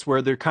those fights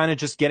where they're kind of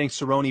just getting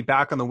Cerrone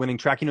back on the winning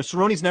track.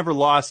 Cerrone's never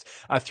lost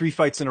 3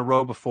 fights in a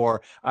row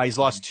before. He's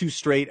lost 2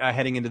 straight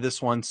heading into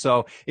this one.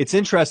 So it's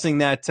interesting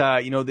that,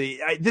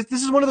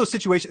 this is one of those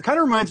situations. It kind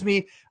of reminds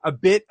me a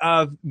bit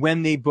of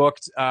when they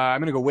booked, I'm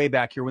going to go way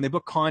back here, when they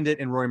booked Condit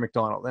and Rory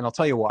McDonald. And I'll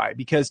tell you why.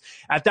 Because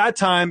at that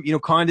time,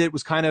 Condit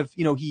was kind of,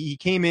 he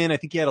came in, I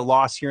think he had a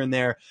loss here and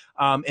there.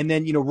 And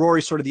then,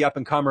 Rory's sort of the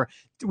up-and-comer.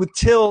 With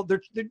Till,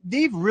 if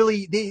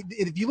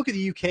you look at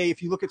the UK,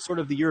 if you look at sort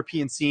of the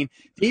European scene,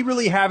 they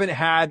really haven't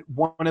had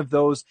one of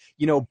those,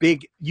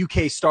 big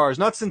UK stars,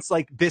 not since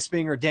like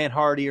Bisping or Dan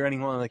Hardy or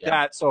anyone like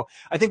that. So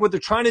I think what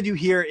they're trying to do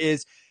here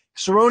is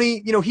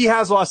Cerrone, he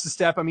has lost a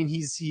step. I mean,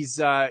 he's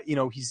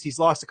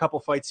lost a couple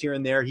fights here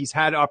and there. He's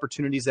had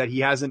opportunities that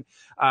he hasn't,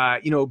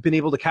 been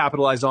able to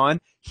capitalize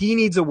on. He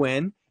needs a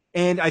win.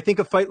 And I think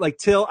a fight like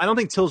Till, I don't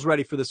think Till's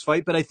ready for this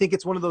fight, but I think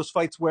it's one of those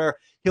fights where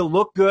he'll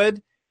look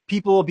good.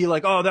 People will be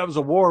like, oh, that was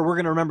a war. We're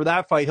going to remember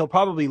that fight. He'll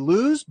probably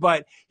lose,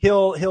 but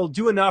he'll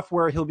do enough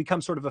where he'll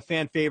become sort of a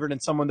fan favorite and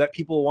someone that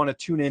people will want to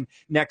tune in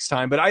next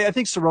time. But I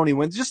think Cerrone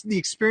wins. Just the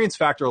experience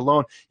factor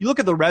alone. You look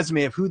at the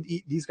resume of who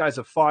these guys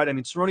have fought. I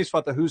mean, Cerrone's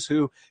fought the who's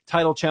who,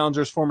 title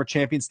challengers, former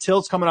champions.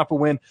 Till's coming off a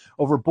win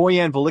over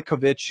Bojan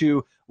Velickovic,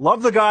 who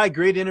love the guy,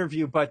 great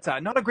interview, but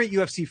not a great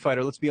UFC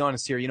fighter. Let's be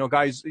honest here.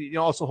 Guys,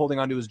 also holding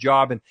on to his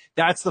job, and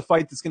that's the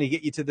fight that's going to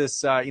get you to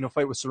this,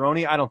 fight with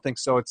Cerrone. I don't think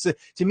so. It's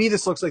to me,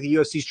 this looks like the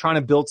UFC's trying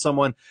to build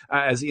someone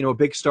as a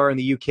big star in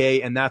the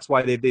UK, and that's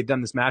why they've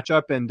done this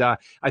matchup. And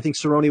I think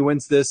Cerrone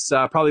wins this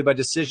probably by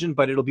decision,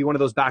 but it'll be one of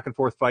those back and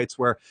forth fights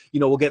where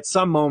we'll get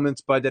some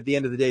moments, but at the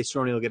end of the day,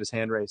 Cerrone will get his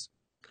hand raised.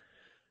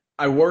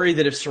 I worry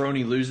that if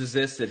Cerrone loses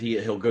this, that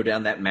he'll go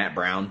down that Matt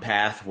Brown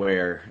path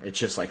where it's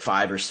just like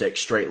 5 or 6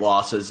 straight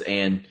losses,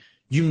 and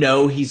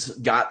he's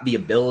got the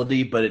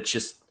ability, but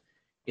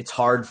it's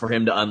hard for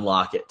him to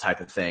unlock it type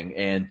of thing.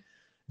 And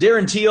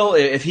Darren Till,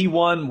 if he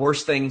won,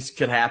 worse things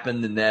could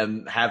happen than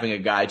them having a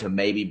guy to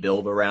maybe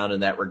build around in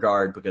that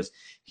regard, because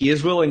he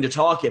is willing to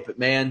talk it. But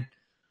man,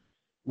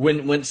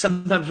 when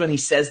sometimes when he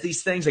says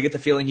these things, I get the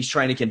feeling he's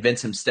trying to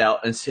convince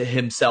himself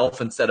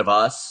instead of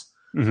us.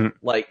 Mm-hmm.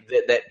 Like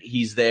that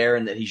he's there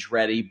and that he's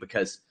ready,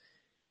 because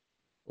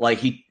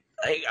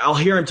I'll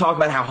hear him talk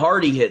about how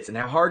hard he hits. And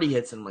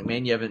I'm like,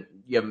 man, you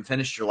haven't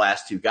finished your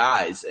last 2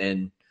 guys,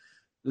 and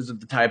those are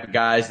the type of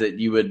guys that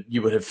you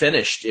would have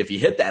finished if you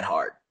hit that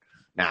hard.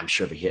 Now, I'm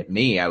sure if he hit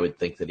me, I would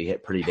think that he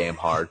hit pretty damn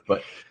hard,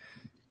 but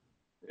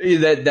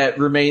that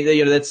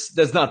remains.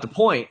 That's not the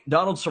point.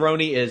 Donald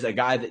Cerrone is a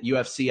guy that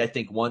UFC, I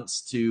think,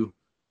 wants to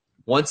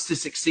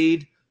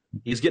succeed.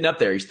 He's getting up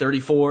there. He's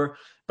 34.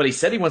 But he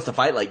said he wants to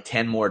fight like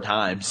 10 more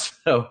times.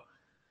 So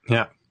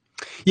yeah.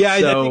 So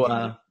I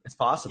think, it's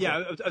possible.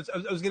 Yeah,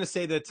 I was going to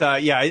say that.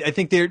 I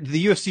think the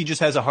UFC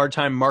just has a hard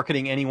time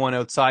marketing anyone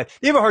outside.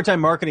 They have a hard time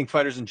marketing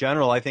fighters in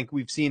general. I think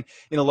we've seen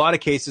in a lot of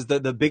cases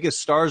that the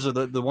biggest stars are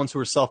the ones who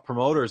are self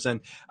promoters,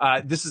 and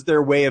this is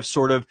their way of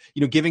sort of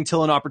giving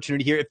Till an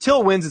opportunity here. If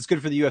Till wins, it's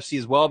good for the UFC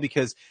as well,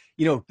 because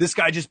this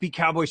guy just beat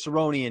Cowboy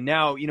Cerrone, and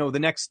now, the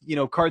next,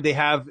 card they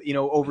have,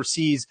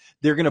 overseas,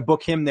 they're going to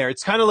book him there.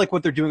 It's kind of like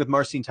what they're doing with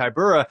Marcin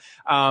Tybura.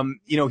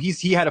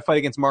 He had a fight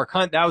against Mark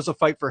Hunt. That was a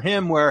fight for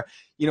him where,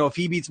 if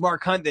he beats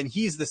Mark Hunt, then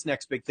he's this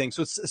next big thing.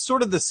 So it's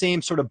sort of the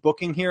same sort of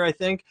booking here, I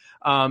think,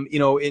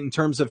 in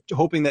terms of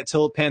hoping that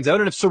Till pans out.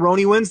 And if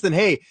Cerrone wins, then,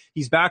 hey,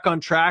 he's back on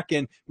track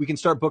and we can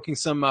start booking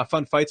some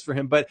fun fights for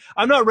him. But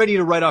I'm not ready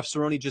to write off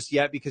Cerrone just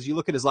yet, because you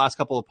look at his last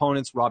couple of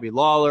opponents, Robbie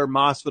Lawler,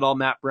 Masvidal,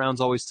 Matt Brown's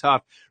always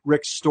tough,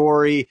 Rick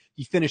Story.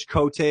 He finished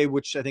Cote,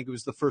 which I think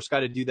was the first guy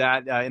to do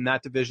that in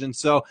that division.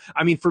 So,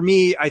 I mean, for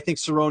me, I think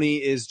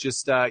Cerrone is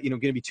just, going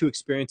to be too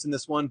experienced in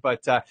this one.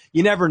 But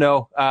you never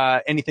know.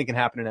 Anything can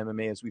happen in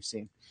MMA, as we've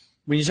seen.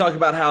 When you talk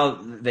about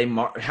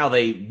how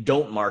they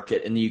don't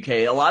market in the UK,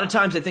 a lot of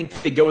times I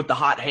think they go with the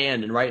hot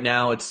hand. And right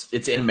now it's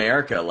in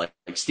America, like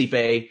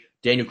Stipe,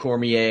 Daniel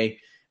Cormier,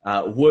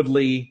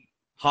 Woodley,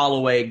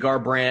 Holloway,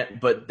 Garbrandt.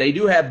 But they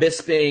do have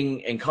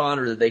Bisping and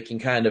Conor that they can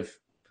kind of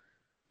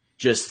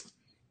just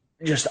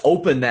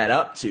open that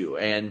up to,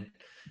 and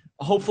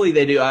hopefully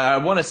they do. I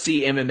want to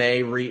see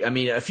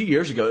MMA. A few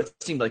years ago, it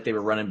seemed like they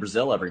were running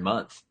Brazil every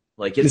month.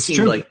 Like it seemed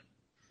true.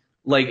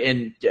 like,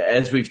 and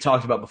as we've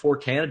talked about before,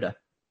 Canada.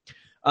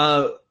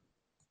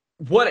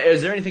 What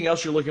is there anything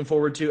else you're looking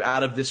forward to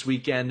out of this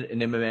weekend in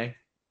MMA?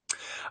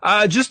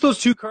 Just those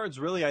two cards,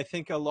 really. I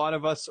think a lot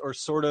of us are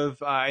sort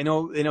of, I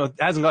know, it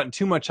hasn't gotten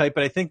too much hype,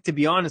 but I think, to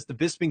be honest, the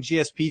Bisping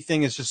GSP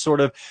thing is just sort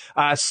of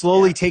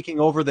slowly taking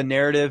over the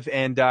narrative.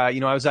 And,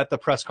 I was at the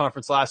press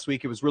conference last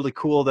week. It was really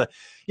cool to,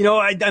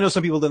 I know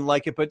some people didn't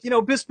like it, but,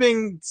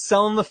 Bisping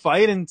selling the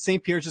fight and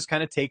St. Pierre's just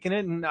kind of taking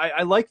it. And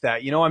I like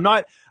that.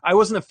 I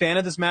wasn't a fan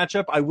of this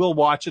matchup. I will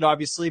watch it,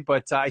 obviously,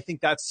 but I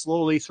think that's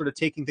slowly sort of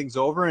taking things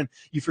over. And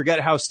you forget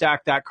how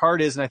stacked that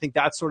card is. And I think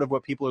that's sort of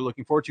what people are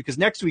looking forward to, because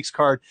next week's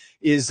card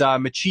is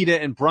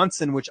Machida and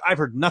Brunson, which I've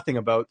heard nothing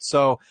about.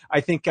 So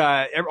I think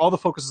all the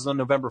focus is on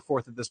November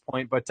 4th at this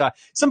point. But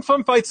some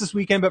fun fights this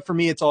weekend. But for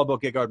me, it's all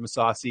about Gegard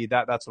Mousasi.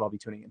 That's what I'll be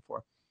tuning in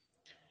for.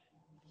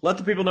 Let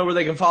the people know where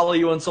they can follow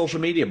you on social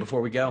media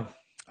before we go.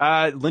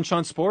 Lynch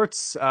on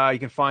Sports. You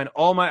can find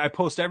I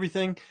post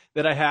everything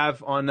that I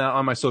have on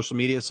my social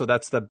media. So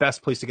that's the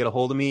best place to get a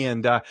hold of me.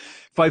 And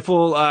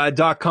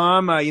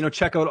Fightful.com,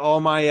 check out all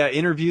my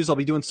interviews. I'll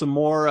be doing some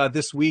more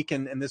this week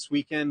and this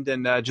weekend,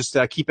 and just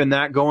keeping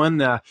that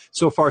going.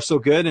 So far, so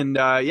good. And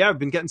I've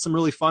been getting some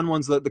really fun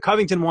ones. The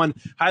Covington one,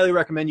 highly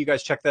recommend you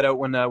guys check that out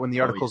when the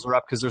articles are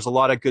up, because there's a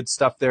lot of good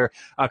stuff there.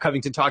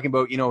 Covington talking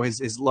about,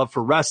 his love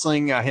for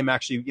wrestling, him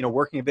actually,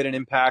 working a bit in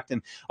Impact,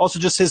 and also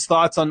just his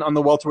thoughts on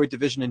the welterweight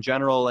division in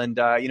general. And,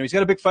 he's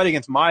got a big fight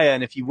against Maia,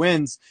 and if he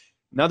wins,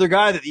 another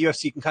guy that the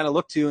UFC can kind of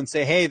look to and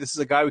say, hey, this is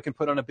a guy we can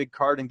put on a big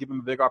card and give him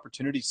a big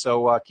opportunity.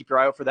 So keep your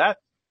eye out for that.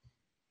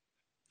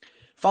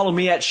 Follow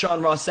me at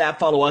Sean Ross Sapp.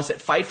 Follow us at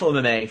Fightful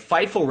MMA,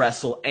 Fightful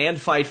Wrestle, and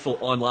Fightful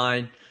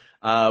Online.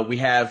 We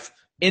have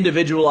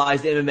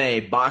individualized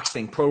MMA,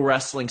 boxing, pro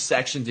wrestling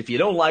sections. If you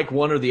don't like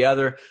one or the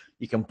other,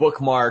 you can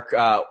bookmark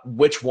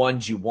which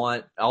ones you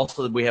want.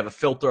 Also, we have a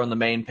filter on the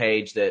main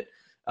page that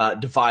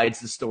divides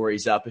the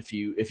stories up if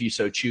you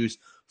so choose.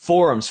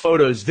 Forums,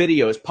 photos,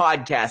 videos,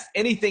 podcasts,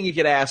 anything you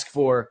could ask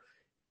for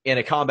in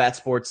a combat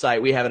sports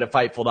site, we have it at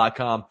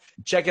Fightful.com.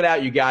 Check it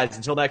out, you guys.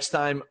 Until next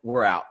time,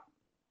 we're out.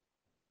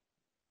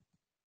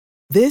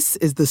 This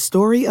is the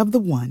story of the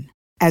one.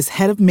 As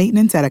head of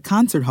maintenance at a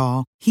concert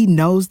hall, he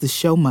knows the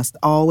show must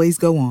always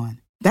go on.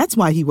 That's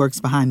why he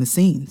works behind the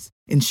scenes,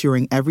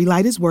 ensuring every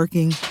light is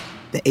working,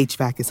 the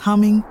HVAC is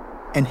humming,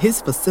 and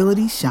his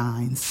facility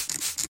shines.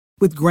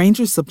 With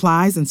Grainger's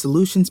supplies and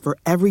solutions for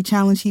every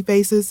challenge he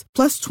faces,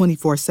 plus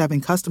 24/7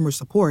 customer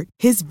support,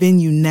 his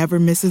venue never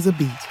misses a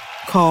beat.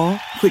 Call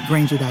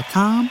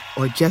quickgrainger.com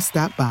or just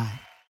stop by.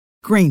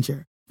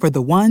 Grainger, for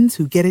the ones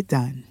who get it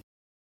done.